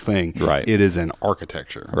Intel thing. Right. It is an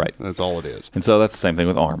architecture. Right. That's all it is. And so that's the same thing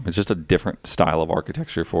with ARM. It's just a different style of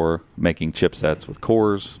architecture for making chipsets with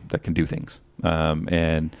cores that can do things.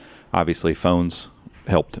 And obviously phones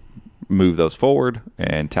helped move those forward,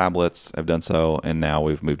 and tablets have done so, and now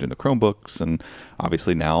we've moved into Chromebooks, and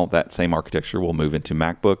obviously now that same architecture will move into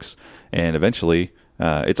MacBooks, and eventually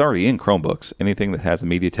it's already in Chromebooks. Anything that has a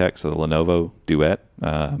MediaTek, so the Lenovo Duet,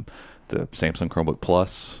 the Samsung Chromebook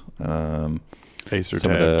Plus, Acer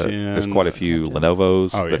some of Tab the, 10, there's quite a few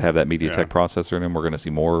Lenovo's Oh, yeah. that have that MediaTek Yeah. processor in them. We're going to see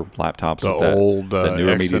more laptops The with that. old the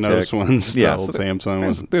newer Exynos MediaTek ones, the old so Samsung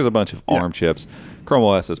ones. There's a bunch of ARM chips. Chrome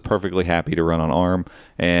OS is perfectly happy to run on ARM,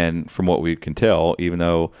 and from what we can tell, even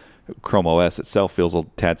though Chrome OS itself feels a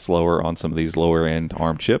tad slower on some of these lower end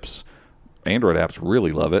ARM chips, Android apps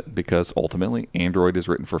really love it because ultimately Android is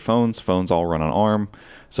written for phones. Phones all run on ARM.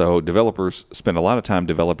 So developers spend a lot of time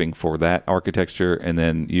developing for that architecture, and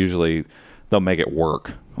then usually they'll make it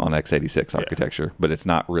work on x86 architecture, but it's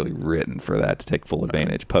not really written for that to take full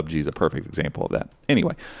advantage. PUBG is a perfect example of that.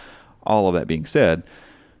 Anyway, all of that being said,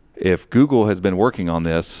 if Google has been working on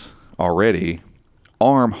this already,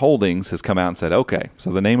 ARM Holdings has come out and said, okay,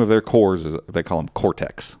 so the name of their cores is, they call them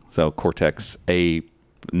Cortex. So Cortex A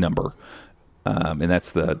number. And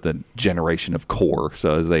that's the generation of core.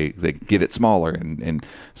 So as they get it smaller and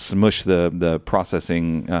smush the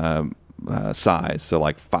processing size, so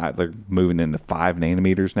like they're moving into 5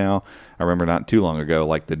 nanometers now. I remember not too long ago,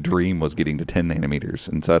 like the dream was getting to 10 nanometers,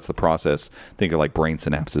 and so that's the process. Think of like brain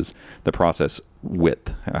synapses, the process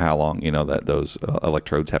width, how long that those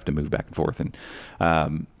electrodes have to move back and forth,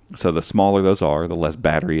 and so the smaller those are, the less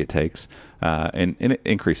battery it takes, and it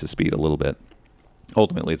increases speed a little bit.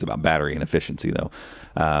 Ultimately, it's about battery and efficiency, though.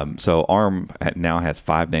 So ARM now has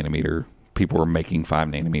 5 nanometer. People are making 5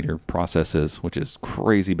 nanometer processes, which is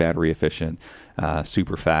crazy battery efficient,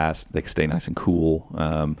 super fast. They stay nice and cool.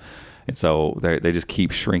 And so they just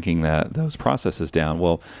keep shrinking those processes down.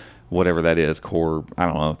 Well, whatever that is,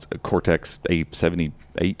 it's a Cortex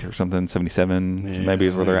A78 or something, 77 maybe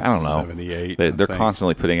is where they're at. I don't know. 78. They're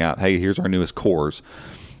constantly putting out, hey, here's our newest cores.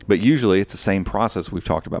 But usually it's the same process we've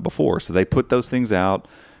talked about before. So they put those things out.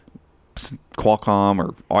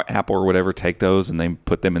 Qualcomm or Apple or whatever take those and they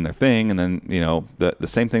put them in their thing, and then the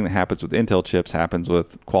same thing that happens with Intel chips happens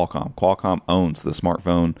with Qualcomm. Qualcomm owns the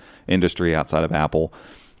smartphone industry outside of Apple.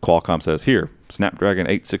 Qualcomm says, here, Snapdragon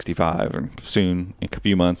 865, and soon in a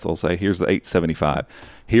few months they'll say, here's the 875.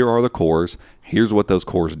 Here are the cores. Here's what those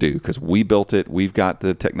cores do, because we built it. We've got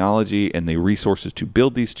the technology and the resources to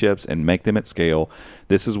build these chips and make them at scale.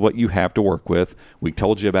 This is what you have to work with. We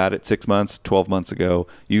told you about it 6 months, 12 months ago.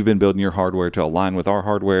 You've been building your hardware to align with our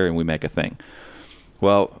hardware, and we make a thing.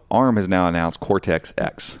 Well, ARM has now announced Cortex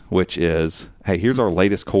X, which is, hey, here's our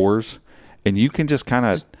latest cores, and you can just kind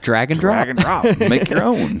of drag and drop, make your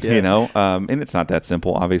own, and it's not that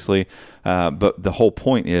simple, obviously. But the whole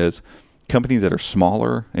point is, companies that are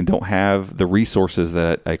smaller and don't have the resources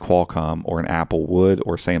that a Qualcomm or an Apple would,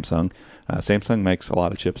 or Samsung. Samsung makes a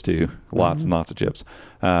lot of chips too, lots and lots of chips.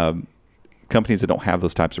 Companies that don't have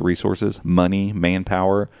those types of resources, money,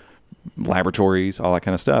 manpower, laboratories, all that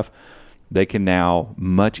kind of stuff, they can now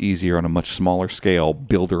much easier on a much smaller scale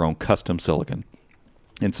build their own custom silicon.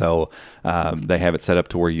 And so they have it set up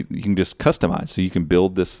to where you can just customize. So you can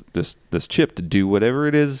build this chip to do whatever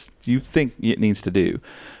it is you think it needs to do.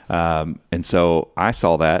 And so I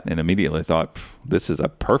saw that and immediately thought, this is a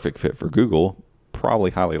perfect fit for Google.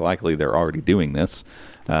 Probably highly likely they're already doing this,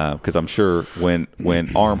 because I'm sure when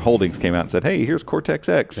ARM Holdings came out and said, hey, here's Cortex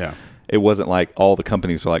X, it wasn't like all the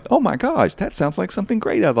companies were like, oh my gosh, that sounds like something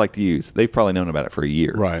great I'd like to use. They've probably known about it for a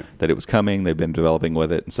year, right? That it was coming. They've been developing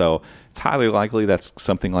with it. And so it's highly likely that's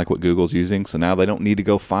something like what Google's using. So now they don't need to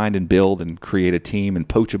go find and build and create a team and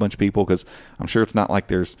poach a bunch of people, because I'm sure it's not like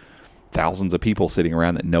there's thousands of people sitting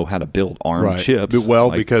around that know how to build ARM chips.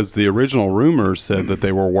 Well, because the original rumors said that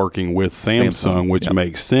they were working with Samsung, which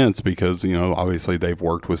makes sense because, obviously they've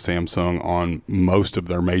worked with Samsung on most of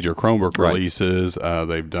their major Chromebook releases.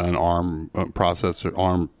 They've done ARM processor,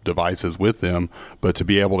 ARM devices with them. But to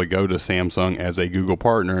be able to go to Samsung as a Google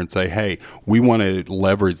partner and say, hey, we want to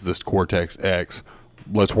leverage this Cortex X,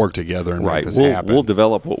 let's work together and make this happen. We'll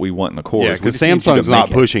develop what we want in the core. Yeah, because Samsung's not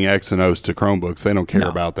pushing X and O's to Chromebooks. They don't care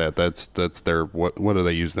about that. That's their what do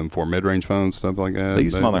they use them for? Mid-range phones, stuff like that. They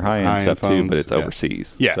use them on their high-end stuff phones, too, but it's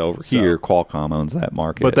overseas. Yeah, so over here, Qualcomm owns that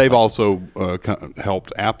market. But they've also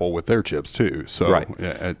helped Apple with their chips too. So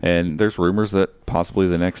and there's rumors that possibly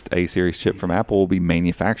the next A series chip from Apple will be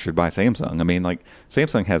manufactured by Samsung. I mean, like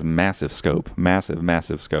Samsung has massive scope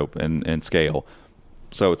and scale.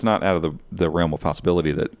 So it's not out of the realm of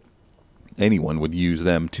possibility that anyone would use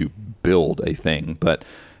them to build a thing, but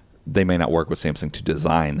they may not work with Samsung to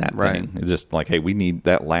design that thing. It's just like, hey, we need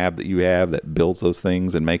that lab that you have that builds those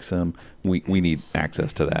things and makes them. We need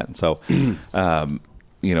access to that. And so,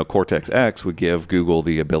 Cortex X would give Google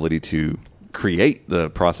the ability to create the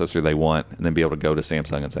processor they want and then be able to go to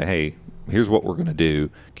Samsung and say, hey, here's what we're going to do.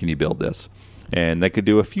 Can you build this? And they could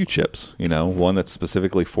do a few chips, one that's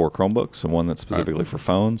specifically for Chromebooks and one that's specifically for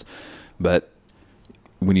phones. But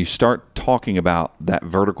when you start talking about that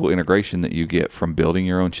vertical integration that you get from building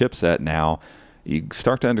your own chipset now, you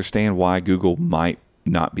start to understand why Google might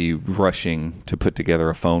not be rushing to put together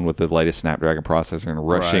a phone with the latest Snapdragon processor and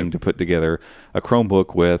rushing to put together a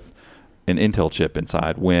Chromebook with an Intel chip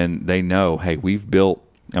inside when they know, hey,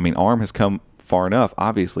 ARM has come far enough.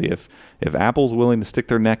 Obviously, if Apple's willing to stick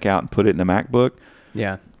their neck out and put it in a MacBook,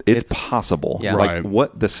 it's possible. Yeah. Like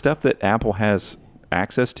what the stuff that Apple has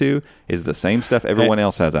access to is the same stuff everyone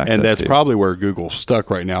else has access to. And that's probably where Google's stuck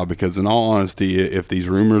right now, because in all honesty, if these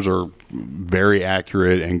rumors are very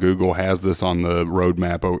accurate and Google has this on the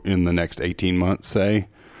roadmap in the next 18 months, say,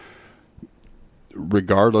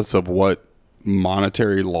 regardless of what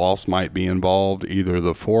monetary loss might be involved, either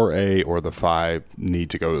the 4A or the 5 need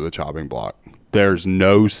to go to the chopping block. There's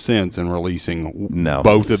no sense in releasing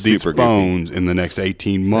both of these phones in the next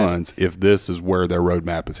 18 months if this is where their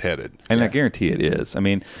roadmap is headed. And I guarantee it is. I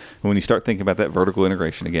mean, when you start thinking about that vertical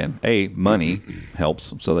integration again, money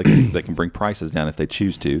helps, so they can bring prices down if they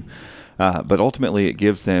choose to. But ultimately,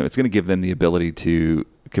 it's going to give them the ability to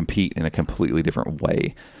compete in a completely different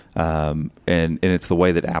way. And it's the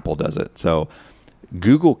way that Apple does it. So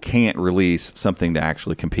Google can't release something to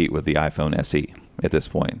actually compete with the iPhone SE at this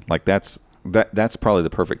point. Like that's probably the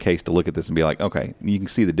perfect case to look at this and be like, okay, you can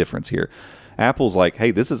see the difference here. Apple's like, hey,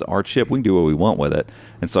 this is our chip. We can do what we want with it.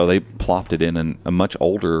 And so they plopped it in a much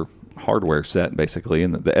older hardware set, basically.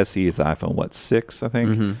 And the SE is the iPhone, 6, I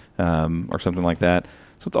think, or something like that.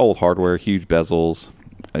 So it's old hardware, huge bezels,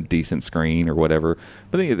 a decent screen or whatever.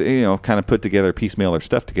 But they, kind of put together, piecemeal their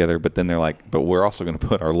stuff together. But then they're like, but we're also going to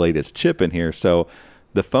put our latest chip in here. So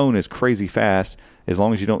the phone is crazy fast. As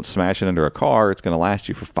long as you don't smash it under a car, it's going to last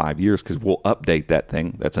you for 5 years because we'll update that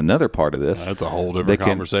thing. That's another part of this. That's a whole different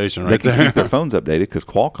conversation right there. They can keep their phones updated because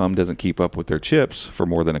Qualcomm doesn't keep up with their chips for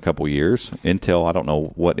more than a couple years. Intel, I don't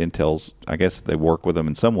know what Intel's, I guess they work with them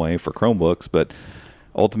in some way for Chromebooks, but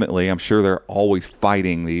ultimately I'm sure they're always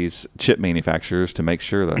fighting these chip manufacturers to make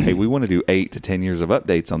sure that, hey, we want to do 8 to 10 years of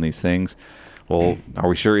updates on these things. Well, are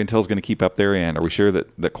we sure Intel's going to keep up there? And are we sure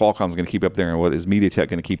that Qualcomm's going to keep up there? And what is MediaTek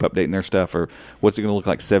going to keep updating their stuff? Or what's it going to look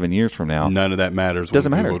like 7 years from now? None of that matters.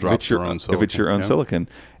 Doesn't matter if it's your own silicon.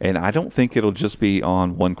 And I don't think it'll just be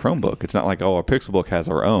on one Chromebook. It's not like, our Pixelbook has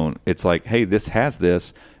our own. It's like, hey, this has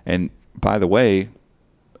this. And by the way,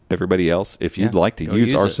 everybody else, if you'd like to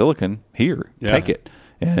use our silicon, take it.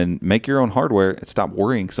 And make your own hardware and stop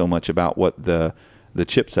worrying so much about what the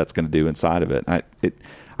chipset's going to do inside of it.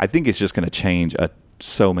 I think it's just going to change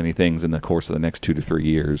so many things in the course of the next 2 to 3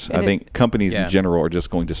 years. I think companies in general are just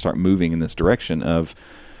going to start moving in this direction of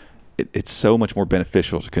it's so much more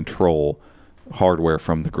beneficial to control hardware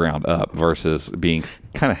from the ground up versus being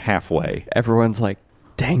kind of halfway. Everyone's like,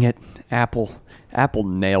 dang it, Apple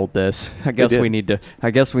nailed this. I guess we need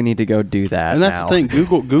to go do that. And that's the thing.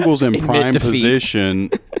 Google's in prime position.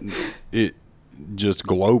 Just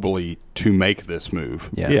globally to make this move.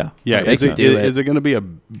 Yeah. Is it going to be a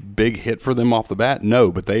big hit for them off the bat?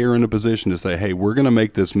 No, but they are in a position to say, hey, we're going to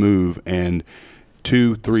make this move, and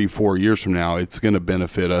 2, 3, 4 years from now, it's going to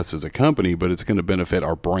benefit us as a company, but it's going to benefit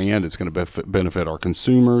our brand. It's going to benefit our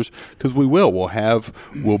consumers, because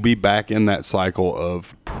we'll be back in that cycle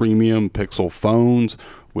of premium Pixel phones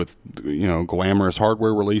with, glamorous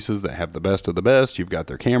hardware releases that have the best of the best. You've got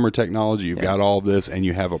their camera technology. You've got all of this, and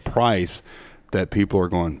you have a price that people are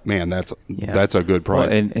going, man, that's a good price,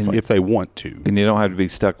 and if they want to. And you don't have to be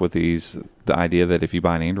stuck with the idea that if you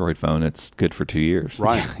buy an Android phone, it's good for 2 years.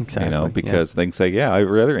 Right. Exactly. Because they can say,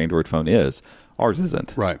 every other Android phone is. Ours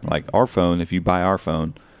isn't. Right. Like our phone, if you buy our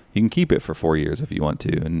phone, you can keep it for 4 years if you want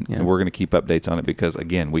to. And we're going to keep updates on it because,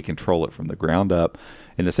 again, we control it from the ground up.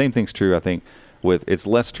 And the same thing's true, I think, it's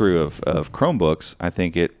less true of Chromebooks. I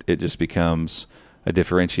think it just becomes a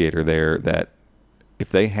differentiator there that if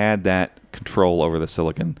they had that control over the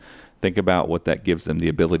silicon, think about what that gives them the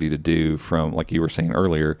ability to do from, like you were saying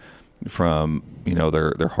earlier, from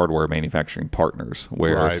their hardware manufacturing partners,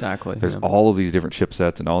 where there's all of these different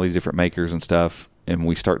chipsets and all these different makers and stuff, and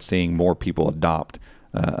we start seeing more people adopt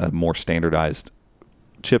a more standardized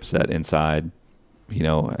chipset inside.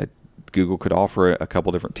 Google could offer a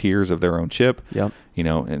couple different tiers of their own chip. Yep.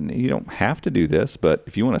 And you don't have to do this, but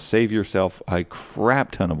if you want to save yourself a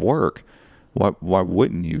crap ton of work, why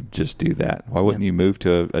wouldn't you just do that? Why wouldn't you move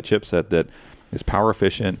to a chipset that is power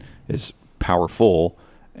efficient, is powerful,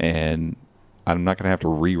 and I'm not going to have to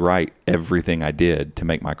rewrite everything I did to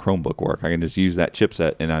make my Chromebook work. I can just use that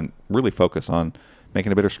chipset and I really focus on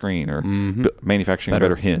making a better screen or manufacturing a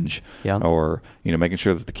better hinge or, making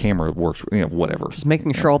sure that the camera works, whatever. Just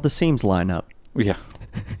making sure all the seams line up. Yeah.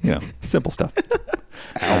 Simple stuff.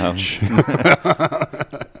 Ouch.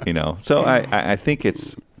 So I think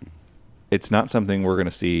it's not something we're going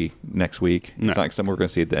to see next week. No. It's not something we're going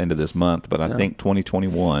to see at the end of this month, but I think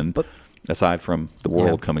 2021, aside from the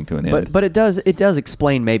world coming to an end. But it does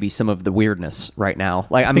explain maybe some of the weirdness right now.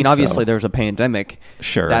 Like, I mean, obviously there's a pandemic.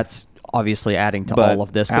 Sure. That's obviously adding to all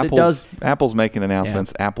of this, but Apple's making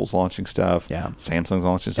announcements. Apple's launching stuff. Samsung's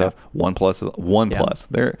launching stuff. OnePlus.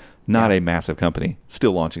 They're not a massive company,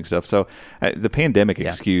 still launching stuff. So the pandemic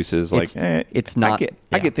excuse is it's not.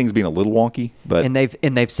 I get things being a little wonky, but and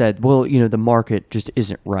they've said, well, the market just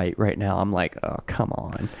isn't right now. I'm like, oh, come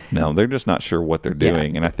on. No, they're just not sure what they're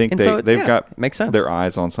doing, and I think they've got makes sense. Their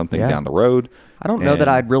eyes on something down the road. I don't know that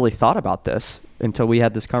I'd really thought about this until we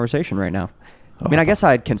had this conversation right now. I mean, I guess I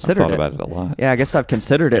had considered I've thought about it a lot. Yeah, I guess I've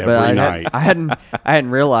considered it, but I hadn't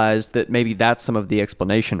realized that maybe that's some of the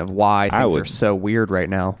explanation of why things are so weird right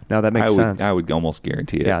now. No, that makes sense. I would almost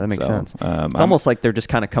guarantee it. Yeah, that makes sense. It's almost like they're just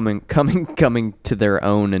kind of coming to their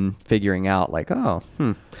own and figuring out, like,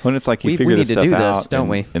 when it's like you figure this stuff out, don't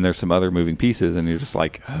we? And there's some other moving pieces, and you're just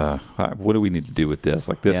like, what do we need to do with this?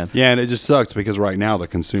 Like this. Yeah, and it just sucks because right now the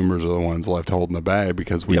consumers are the ones left holding the bag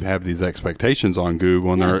because we have these expectations on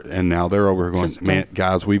Google, and now they're over here going, man,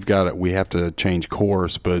 guys, we have to change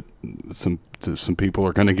course, but some people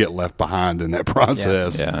are going to get left behind in that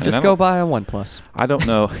process. Yeah. Just go buy a OnePlus. I don't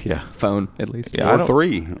know. Phone at least. Or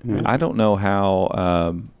 3. I don't know how.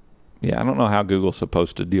 I don't know how Google's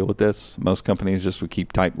supposed to deal with this. Most companies just would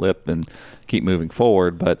keep tight-lipped and keep moving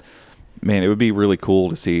forward, but. Man, it would be really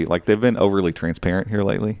cool to see. Like, they've been overly transparent here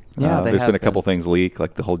lately. Yeah, there's been a couple things leak,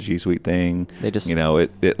 like the whole G Suite thing. They just,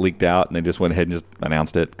 it leaked out, and they just went ahead and just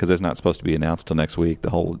announced it because it's not supposed to be announced till next week.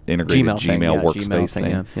 The whole integrated Gmail workspace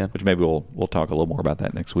thing, which maybe we'll talk a little more about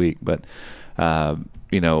that next week. But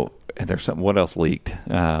and there's something. What else leaked?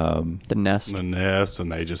 The Nest. The Nest, and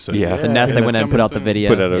they just said, the Nest. They went in and put out the video,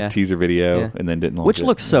 put out a teaser video, and then didn't launch which it.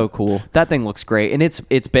 Looks so cool. That thing looks great, and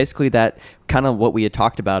it's basically that kind of what we had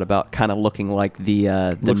talked about kind of looking like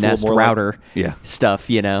the Nest router stuff,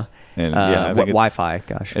 And Wi-Fi.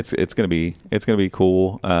 Gosh, it's gonna be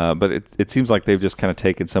cool. But it seems like they've just kind of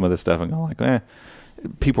taken some of this stuff and gone like,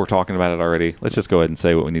 people are talking about it already. Let's just go ahead and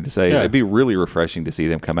say what we need to say. It'd be really refreshing to see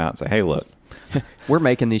them come out and say, hey, look. We're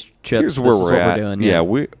making these chips. Here's where we're at. We're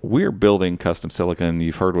doing. We're building custom silicon.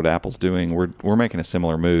 You've heard what Apple's doing. We're making a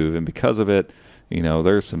similar move, and because of it,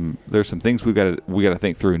 there's some things we got to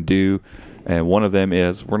think through and do. And one of them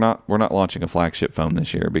is we're not launching a flagship phone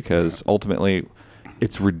this year because ultimately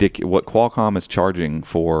it's ridiculous what Qualcomm is charging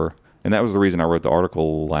for. And that was the reason I wrote the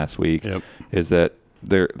article last week. Is that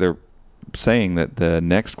they're saying that the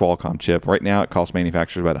next Qualcomm chip right now it costs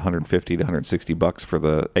manufacturers about $150 to $160 for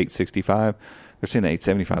the 865. They're saying the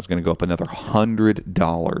 875 is going to go up another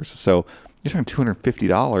 $100. So you're talking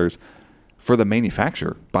 $250 for the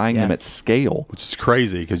manufacturer buying them at scale, which is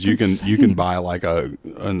crazy because you can buy like a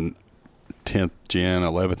 10th gen,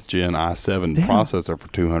 11th gen i7 processor for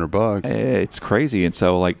 $200. It's crazy, and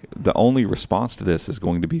so like the only response to this is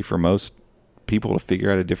going to be for most people to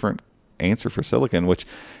figure out a different answer for silicon, which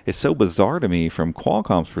is so bizarre to me from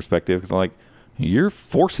Qualcomm's perspective, because like you're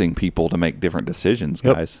forcing people to make different decisions,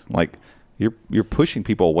 guys. Like you're pushing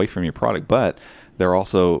people away from your product, but they're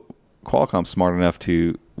also Qualcomm's smart enough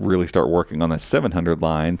to really start working on that 700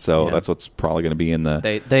 line, so that's what's probably going to be in the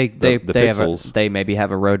Pixels. They maybe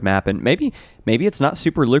have a roadmap, and maybe it's not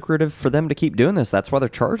super lucrative for them to keep doing this. That's why they're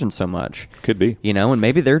charging so much. Could be, and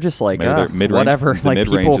maybe they're just like mid-range, whatever. The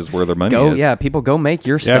mid-range is where their money is. Yeah, people go make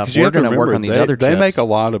your stuff. We're going to work on these other chips. They make a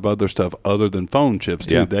lot of other stuff other than phone chips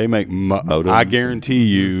too. They make I guarantee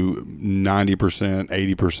you 90%,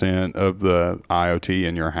 80% of the IoT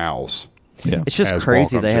in your house. Yeah. It's just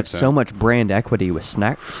crazy. They have so much brand equity with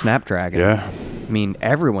Snapdragon. Yeah. I mean,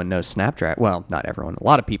 everyone knows Snapdragon. Well, not everyone. A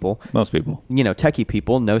lot of people. Most people. Techie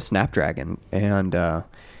people know Snapdragon. And I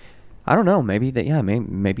don't know. Maybe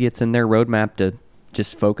maybe it's in their roadmap to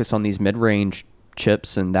just focus on these mid-range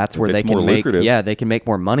chips, and that's where they can make they can make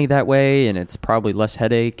more money that way, and it's probably less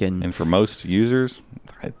headache. And for most users,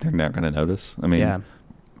 they're not going to notice. I mean,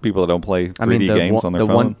 people that don't play 3D games on their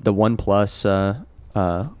phone. The OnePlus...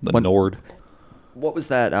 the Nord. What was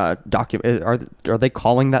that document? Are they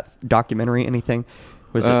calling that documentary anything?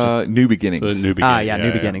 Was it just New Beginnings? New Beginnings.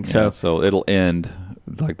 New Beginnings. Yeah, so it'll end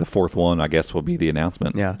like the fourth one, I guess, will be the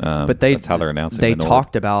announcement. Yeah, but that's how they're announcing. They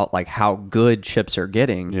talked about like how good chips are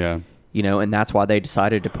getting. Yeah. And that's why they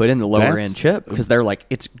decided to put in the lower end chip, because they're like,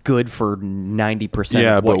 it's good for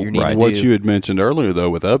 90% of what you need to do. What you had mentioned earlier, though,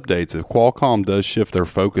 with updates, if Qualcomm does shift their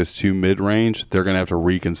focus to mid-range, they're going to have to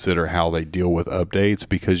reconsider how they deal with updates,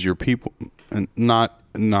 because your people, and not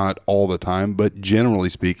all the time, but generally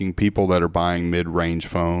speaking, people that are buying mid-range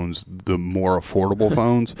phones, the more affordable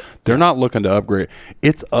phones, they're not looking to upgrade.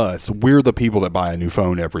 It's us. We're the people that buy a new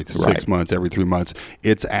phone every 6 months, every 3 months.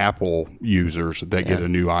 It's Apple users that get a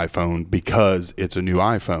new iPhone because it's a new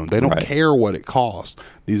iPhone. They don't care what it costs.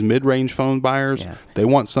 These mid-range phone buyers, they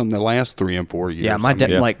want something that lasts 3 and 4 years. Yeah, my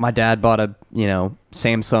dad bought a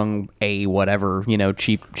Samsung A whatever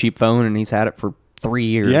cheap phone, and he's had it for 3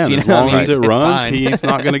 years. Yeah, as long as it runs, he's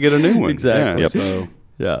not going to get a new one. Exactly.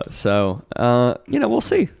 So we'll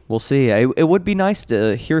see. We'll see. It would be nice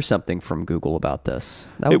to hear something from Google about this.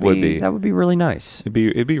 That would be really nice. It'd be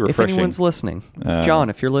refreshing. If anyone's listening,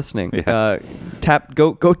 John, if you're listening, go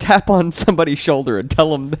tap on somebody's shoulder and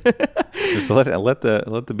tell them. Just let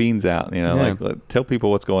the beans out. Tell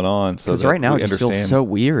people what's going on. So because right now it just feels so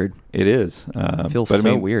weird. It is. It feels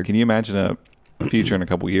so weird. Can you imagine a future in a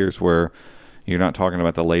couple years where you're not talking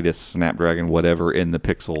about the latest Snapdragon whatever in the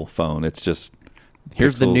Pixel phone? It's just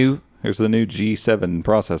here's the new G7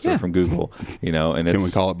 processor from Google. And can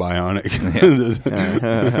we call it Bionic?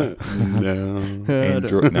 No.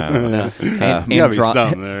 Andromeda.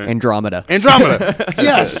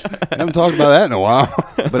 Yes. I haven't talked about that in a while.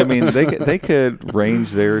 But I mean, they could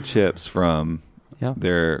range their chips from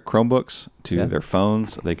their Chromebooks to their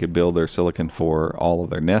phones. They could build their silicon for all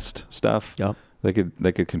of their Nest stuff. Yep. They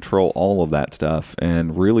could control all of that stuff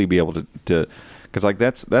and really be able to because like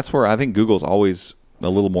that's where I think Google's always a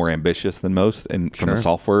little more ambitious than most, and from the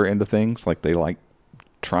software end of things, like they like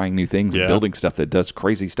trying new things and building stuff that does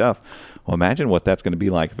crazy stuff. Well, imagine what that's going to be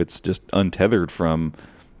like if it's just untethered from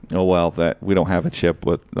that we don't have a chip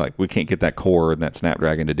with, like, we can't get that core and that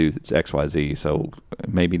Snapdragon to do XYZ. So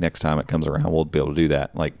maybe next time it comes around, we'll be able to do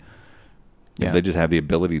that. Like, they just have the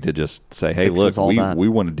ability to just say, hey, look, we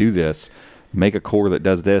want to do this. Make a core that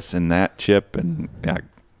does this and that chip, and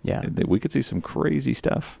we could see some crazy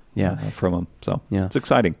stuff from them. So it's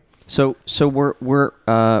exciting. So we're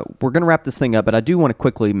gonna wrap this thing up, but I do want to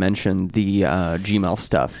quickly mention the Gmail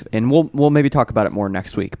stuff, and we'll maybe talk about it more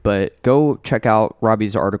next week. But go check out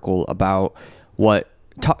Robbie's article about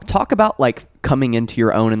talk about like coming into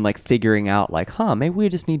your own and like figuring out like, maybe we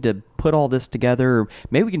just need to put all this together, or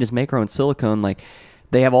maybe we can just make our own silicone. Like,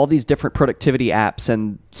 they have all these different productivity apps,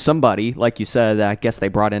 and somebody, like you said, I guess they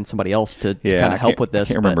brought in somebody else to kind of help with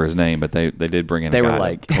this. I can't remember his name, but they did bring in a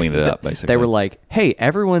guy to clean it up, basically. They were like, hey,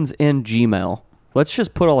 everyone's in Gmail. Let's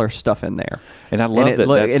just put all our stuff in there. And I love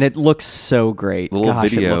and it looks so great. It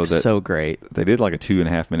looks so great. They did like a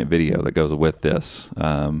 2.5 minute video that goes with this,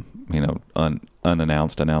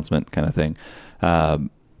 unannounced announcement kind of thing.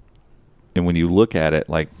 And when you look at it,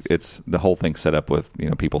 like, it's the whole thing set up with,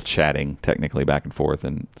 people chatting technically back and forth,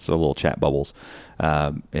 and so little chat bubbles.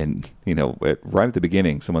 And, right at the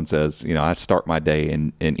beginning, someone says, I start my day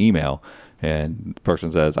in email, and the person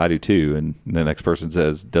says, I do too. And the next person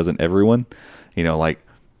says, doesn't everyone? Like,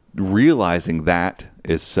 realizing that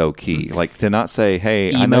is so key. Like, to not say,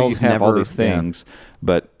 hey, I know you have all these things,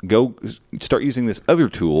 but go start using this other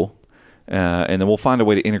tool, and then we'll find a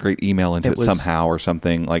way to integrate email into it somehow or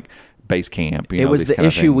something. Like, Basecamp. It was the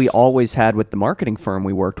issue we always had with the marketing firm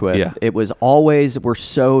we worked with. Yeah. It was always, we're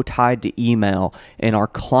so tied to email, and our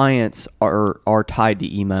clients are tied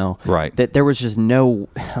to email. Right. That there was just no,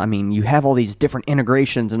 you have all these different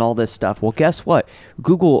integrations and all this stuff. Well, guess what?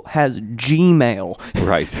 Google has Gmail.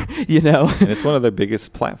 Right. And it's one of their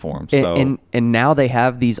biggest platforms. So. And now they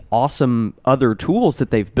have these awesome other tools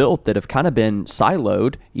that they've built that have kind of been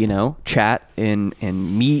siloed, chat and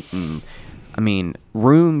Meet and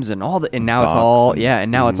Rooms and all and now it's all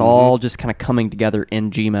it's all just kind of coming together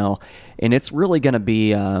in Gmail, and it's really going to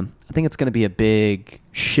be I think it's going to be a big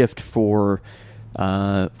shift for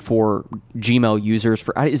Gmail users.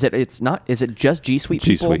 Is it just G Suite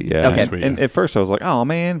people? G Suite, yeah. Okay. And at first I was like, oh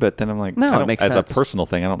man, but then I'm like, no, it makes as sense. A personal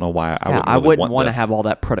thing, I don't know why I wouldn't want to have all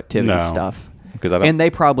that productivity stuff, because and they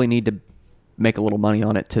probably need to make a little money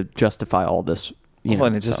on it to justify all this.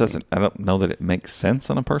 And it just doesn't. I don't know that it makes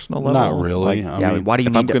sense on a personal level. Not really. Why do you?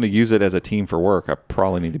 If I'm going to use it as a team for work, I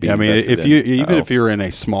probably need to be. If you're in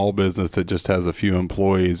a small business that just has a few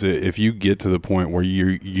employees, if you get to the point where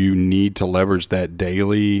you need to leverage that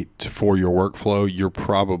daily for your workflow, you're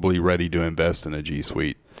probably ready to invest in a G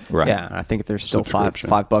Suite. Right. Yeah, I think there's still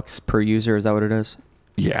 $5 per user. Is that what it is?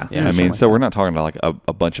 Yeah. So we're not talking about like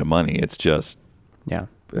a bunch of money. It's just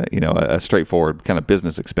a straightforward kind of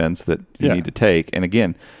business expense that you need to take. And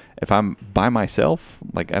again, if I'm by myself,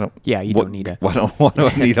 like I don't. Yeah, you don't need it. Why do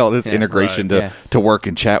I need all this integration to work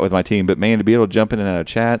and chat with my team? But man, to be able to jump in and out of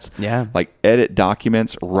chats, like edit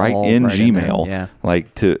documents right in Gmail,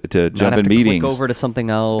 like to jump in meetings, click over to something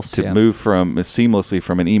else, to move seamlessly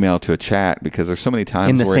from an email to a chat, because there's so many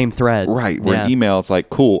times in the same thread, right? Where an email, it's like,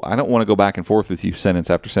 cool, I don't want to go back and forth with you sentence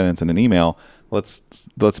after sentence in an email. Let's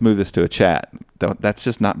move this to a chat. That's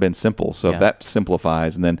just not been simple. So if that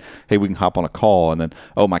simplifies, and then hey, we can hop on a call, and then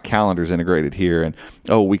my calendar's integrated here, and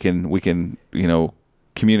we can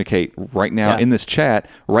communicate right now in this chat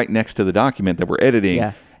right next to the document that we're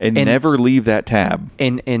editing, and never leave that tab.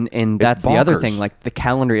 And that's the other thing. Like the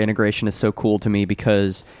calendar integration is so cool to me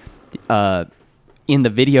because in the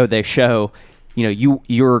video they show,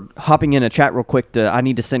 you're hopping in a chat real quick I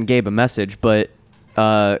need to send Gabe a message, but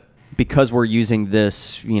because we're using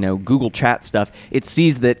this, Google Chat stuff, it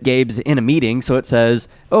sees that Gabe's in a meeting, so it says,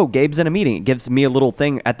 "Oh, Gabe's in a meeting." It gives me a little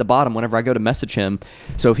thing at the bottom whenever I go to message him.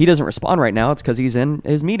 So if he doesn't respond right now, it's because he's in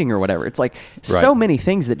his meeting or whatever. It's like so many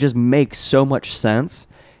things that just make so much sense.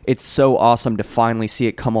 It's so awesome to finally see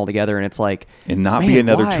it come all together, and it's like, and not be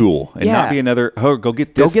another tool, and not be another. Oh, go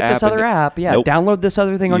get this other app. Yeah, nope. Download this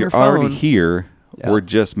other thing on your phone. You're already here. Yep. We're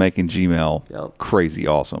just making Gmail crazy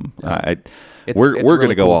awesome. Yep. We're really going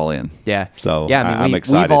to go all in. Yeah. So I'm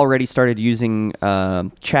excited. We've already started using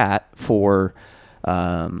chat for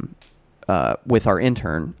with our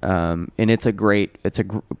intern, and it's a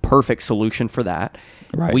perfect solution for that.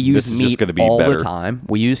 Right. We use this is Meet just going to be all better. the time.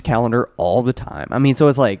 We use Calendar all the time. So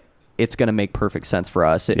it's like it's going to make perfect sense for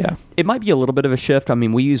us. It might be a little bit of a shift.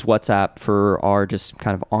 We use WhatsApp for our just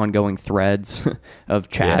kind of ongoing threads of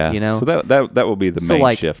chat. So that will be the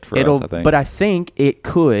main shift for us, I think. But I think it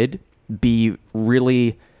could be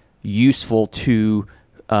really useful to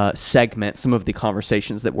segment some of the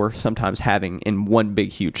conversations that we're sometimes having in one big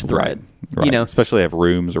huge thread. Right. Especially have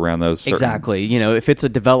rooms around those. Exactly. If it's a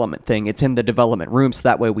development thing, it's in the development room, so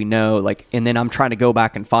that way we know. And then I'm trying to go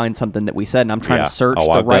back and find something that we said, and I'm trying to search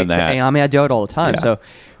the right thing. I do it all the time. So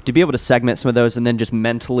to be able to segment some of those, and then just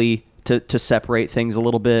mentally to separate things a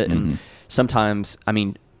little bit, and sometimes,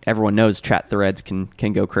 everyone knows chat threads can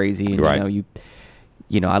go crazy,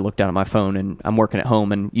 and I look down at my phone and I'm working at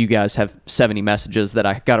home, and you guys have 70 messages that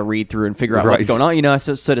I got to read through and figure out what's going on.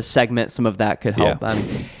 So to segment some of that could help.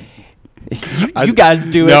 You guys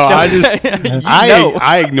do it. No,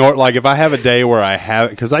 I ignore. Like if I have a day where I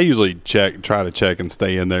have, because I usually try to check and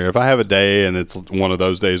stay in there. If I have a day and it's one of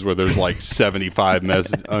those days where there's like 75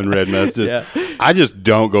 unread messages, I just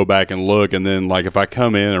don't go back and look. And then like if I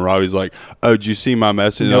come in and Robbie's like, "Oh, did you see my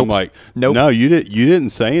message?" And I'm like, "Nope. No, you didn't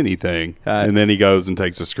say anything." And then he goes and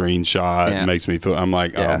takes a screenshot and makes me feel. I'm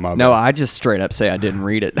like, "Oh my." No, bad. I just straight up say I didn't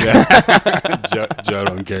read it. Joe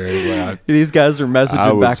don't care. These guys are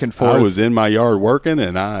messaging back and forth. I was in my yard working,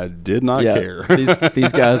 and I did not care.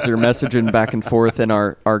 these guys are messaging back and forth in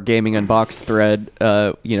our gaming unbox thread.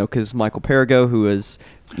 Because Michael Perigo, who is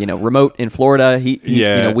remote in Florida, he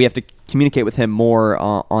we have to communicate with him more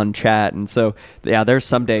on chat, and so there's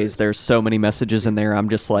some days there's so many messages in there. I'm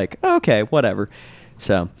just like, okay, whatever.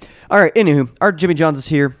 So, all right. Anywho, our Jimmy Johns is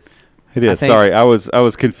here. It is. Sorry, I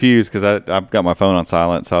was confused because I've got my phone on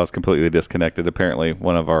silent, so I was completely disconnected. Apparently,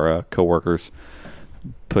 one of our coworkers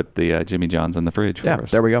put the Jimmy John's in the fridge for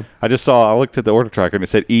us. There we go. I looked at the order tracker and it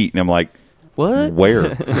said eat, and I'm like, What?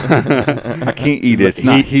 Where? I can't eat it. It's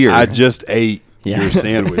not here. I just ate your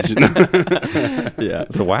sandwich. Yeah.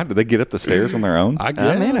 So why did they get up the stairs on their own? I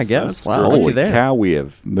guess. I guess. Wow. Holy Looky there. cow, we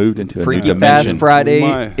have moved into a Freaky new dimension. Fast Friday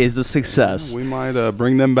might- is a success. We might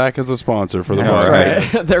bring them back as a sponsor for the That's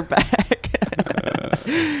podcast. right. They're back.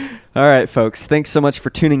 All right, folks. Thanks so much for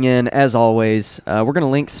tuning in. As always, we're going to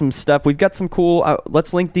link some stuff. We've got some cool.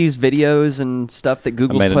 Let's link these videos and stuff that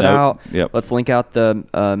Google's put out. Yep. Let's link out the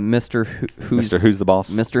Mr. Who's the Boss.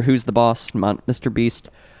 Mr. Who's the Boss, Mr. Beast.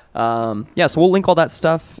 So we'll link all that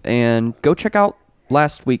stuff and go check out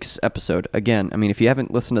last week's episode. Again, I mean, if you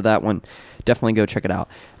haven't listened to that one, definitely go check it out.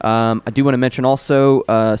 I do want to mention also,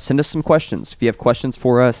 send us some questions. If you have questions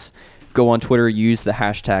for us, go on Twitter, use the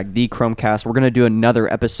hashtag #TheChromecast. We're going to do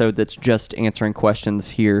another episode that's just answering questions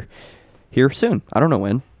here soon. I don't know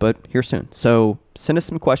when, but here soon. So send us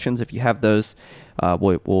some questions if you have those.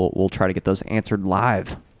 We'll try to get those answered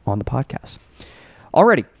live on the podcast.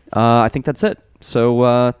 Alrighty, I think that's it.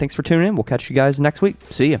 So thanks for tuning in. We'll catch you guys next week.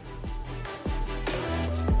 See ya.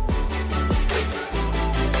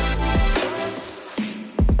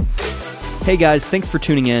 Hey guys, thanks for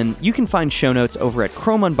tuning in. You can find show notes over at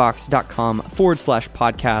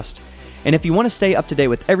chromeunboxed.com/podcast. And if you want to stay up to date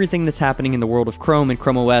with everything that's happening in the world of Chrome and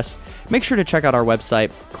Chrome OS, make sure to check out our website,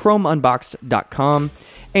 chromeunboxed.com,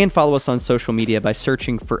 and follow us on social media by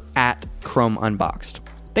searching for @ChromeUnboxed.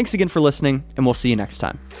 Thanks again for listening, and we'll see you next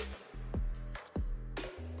time.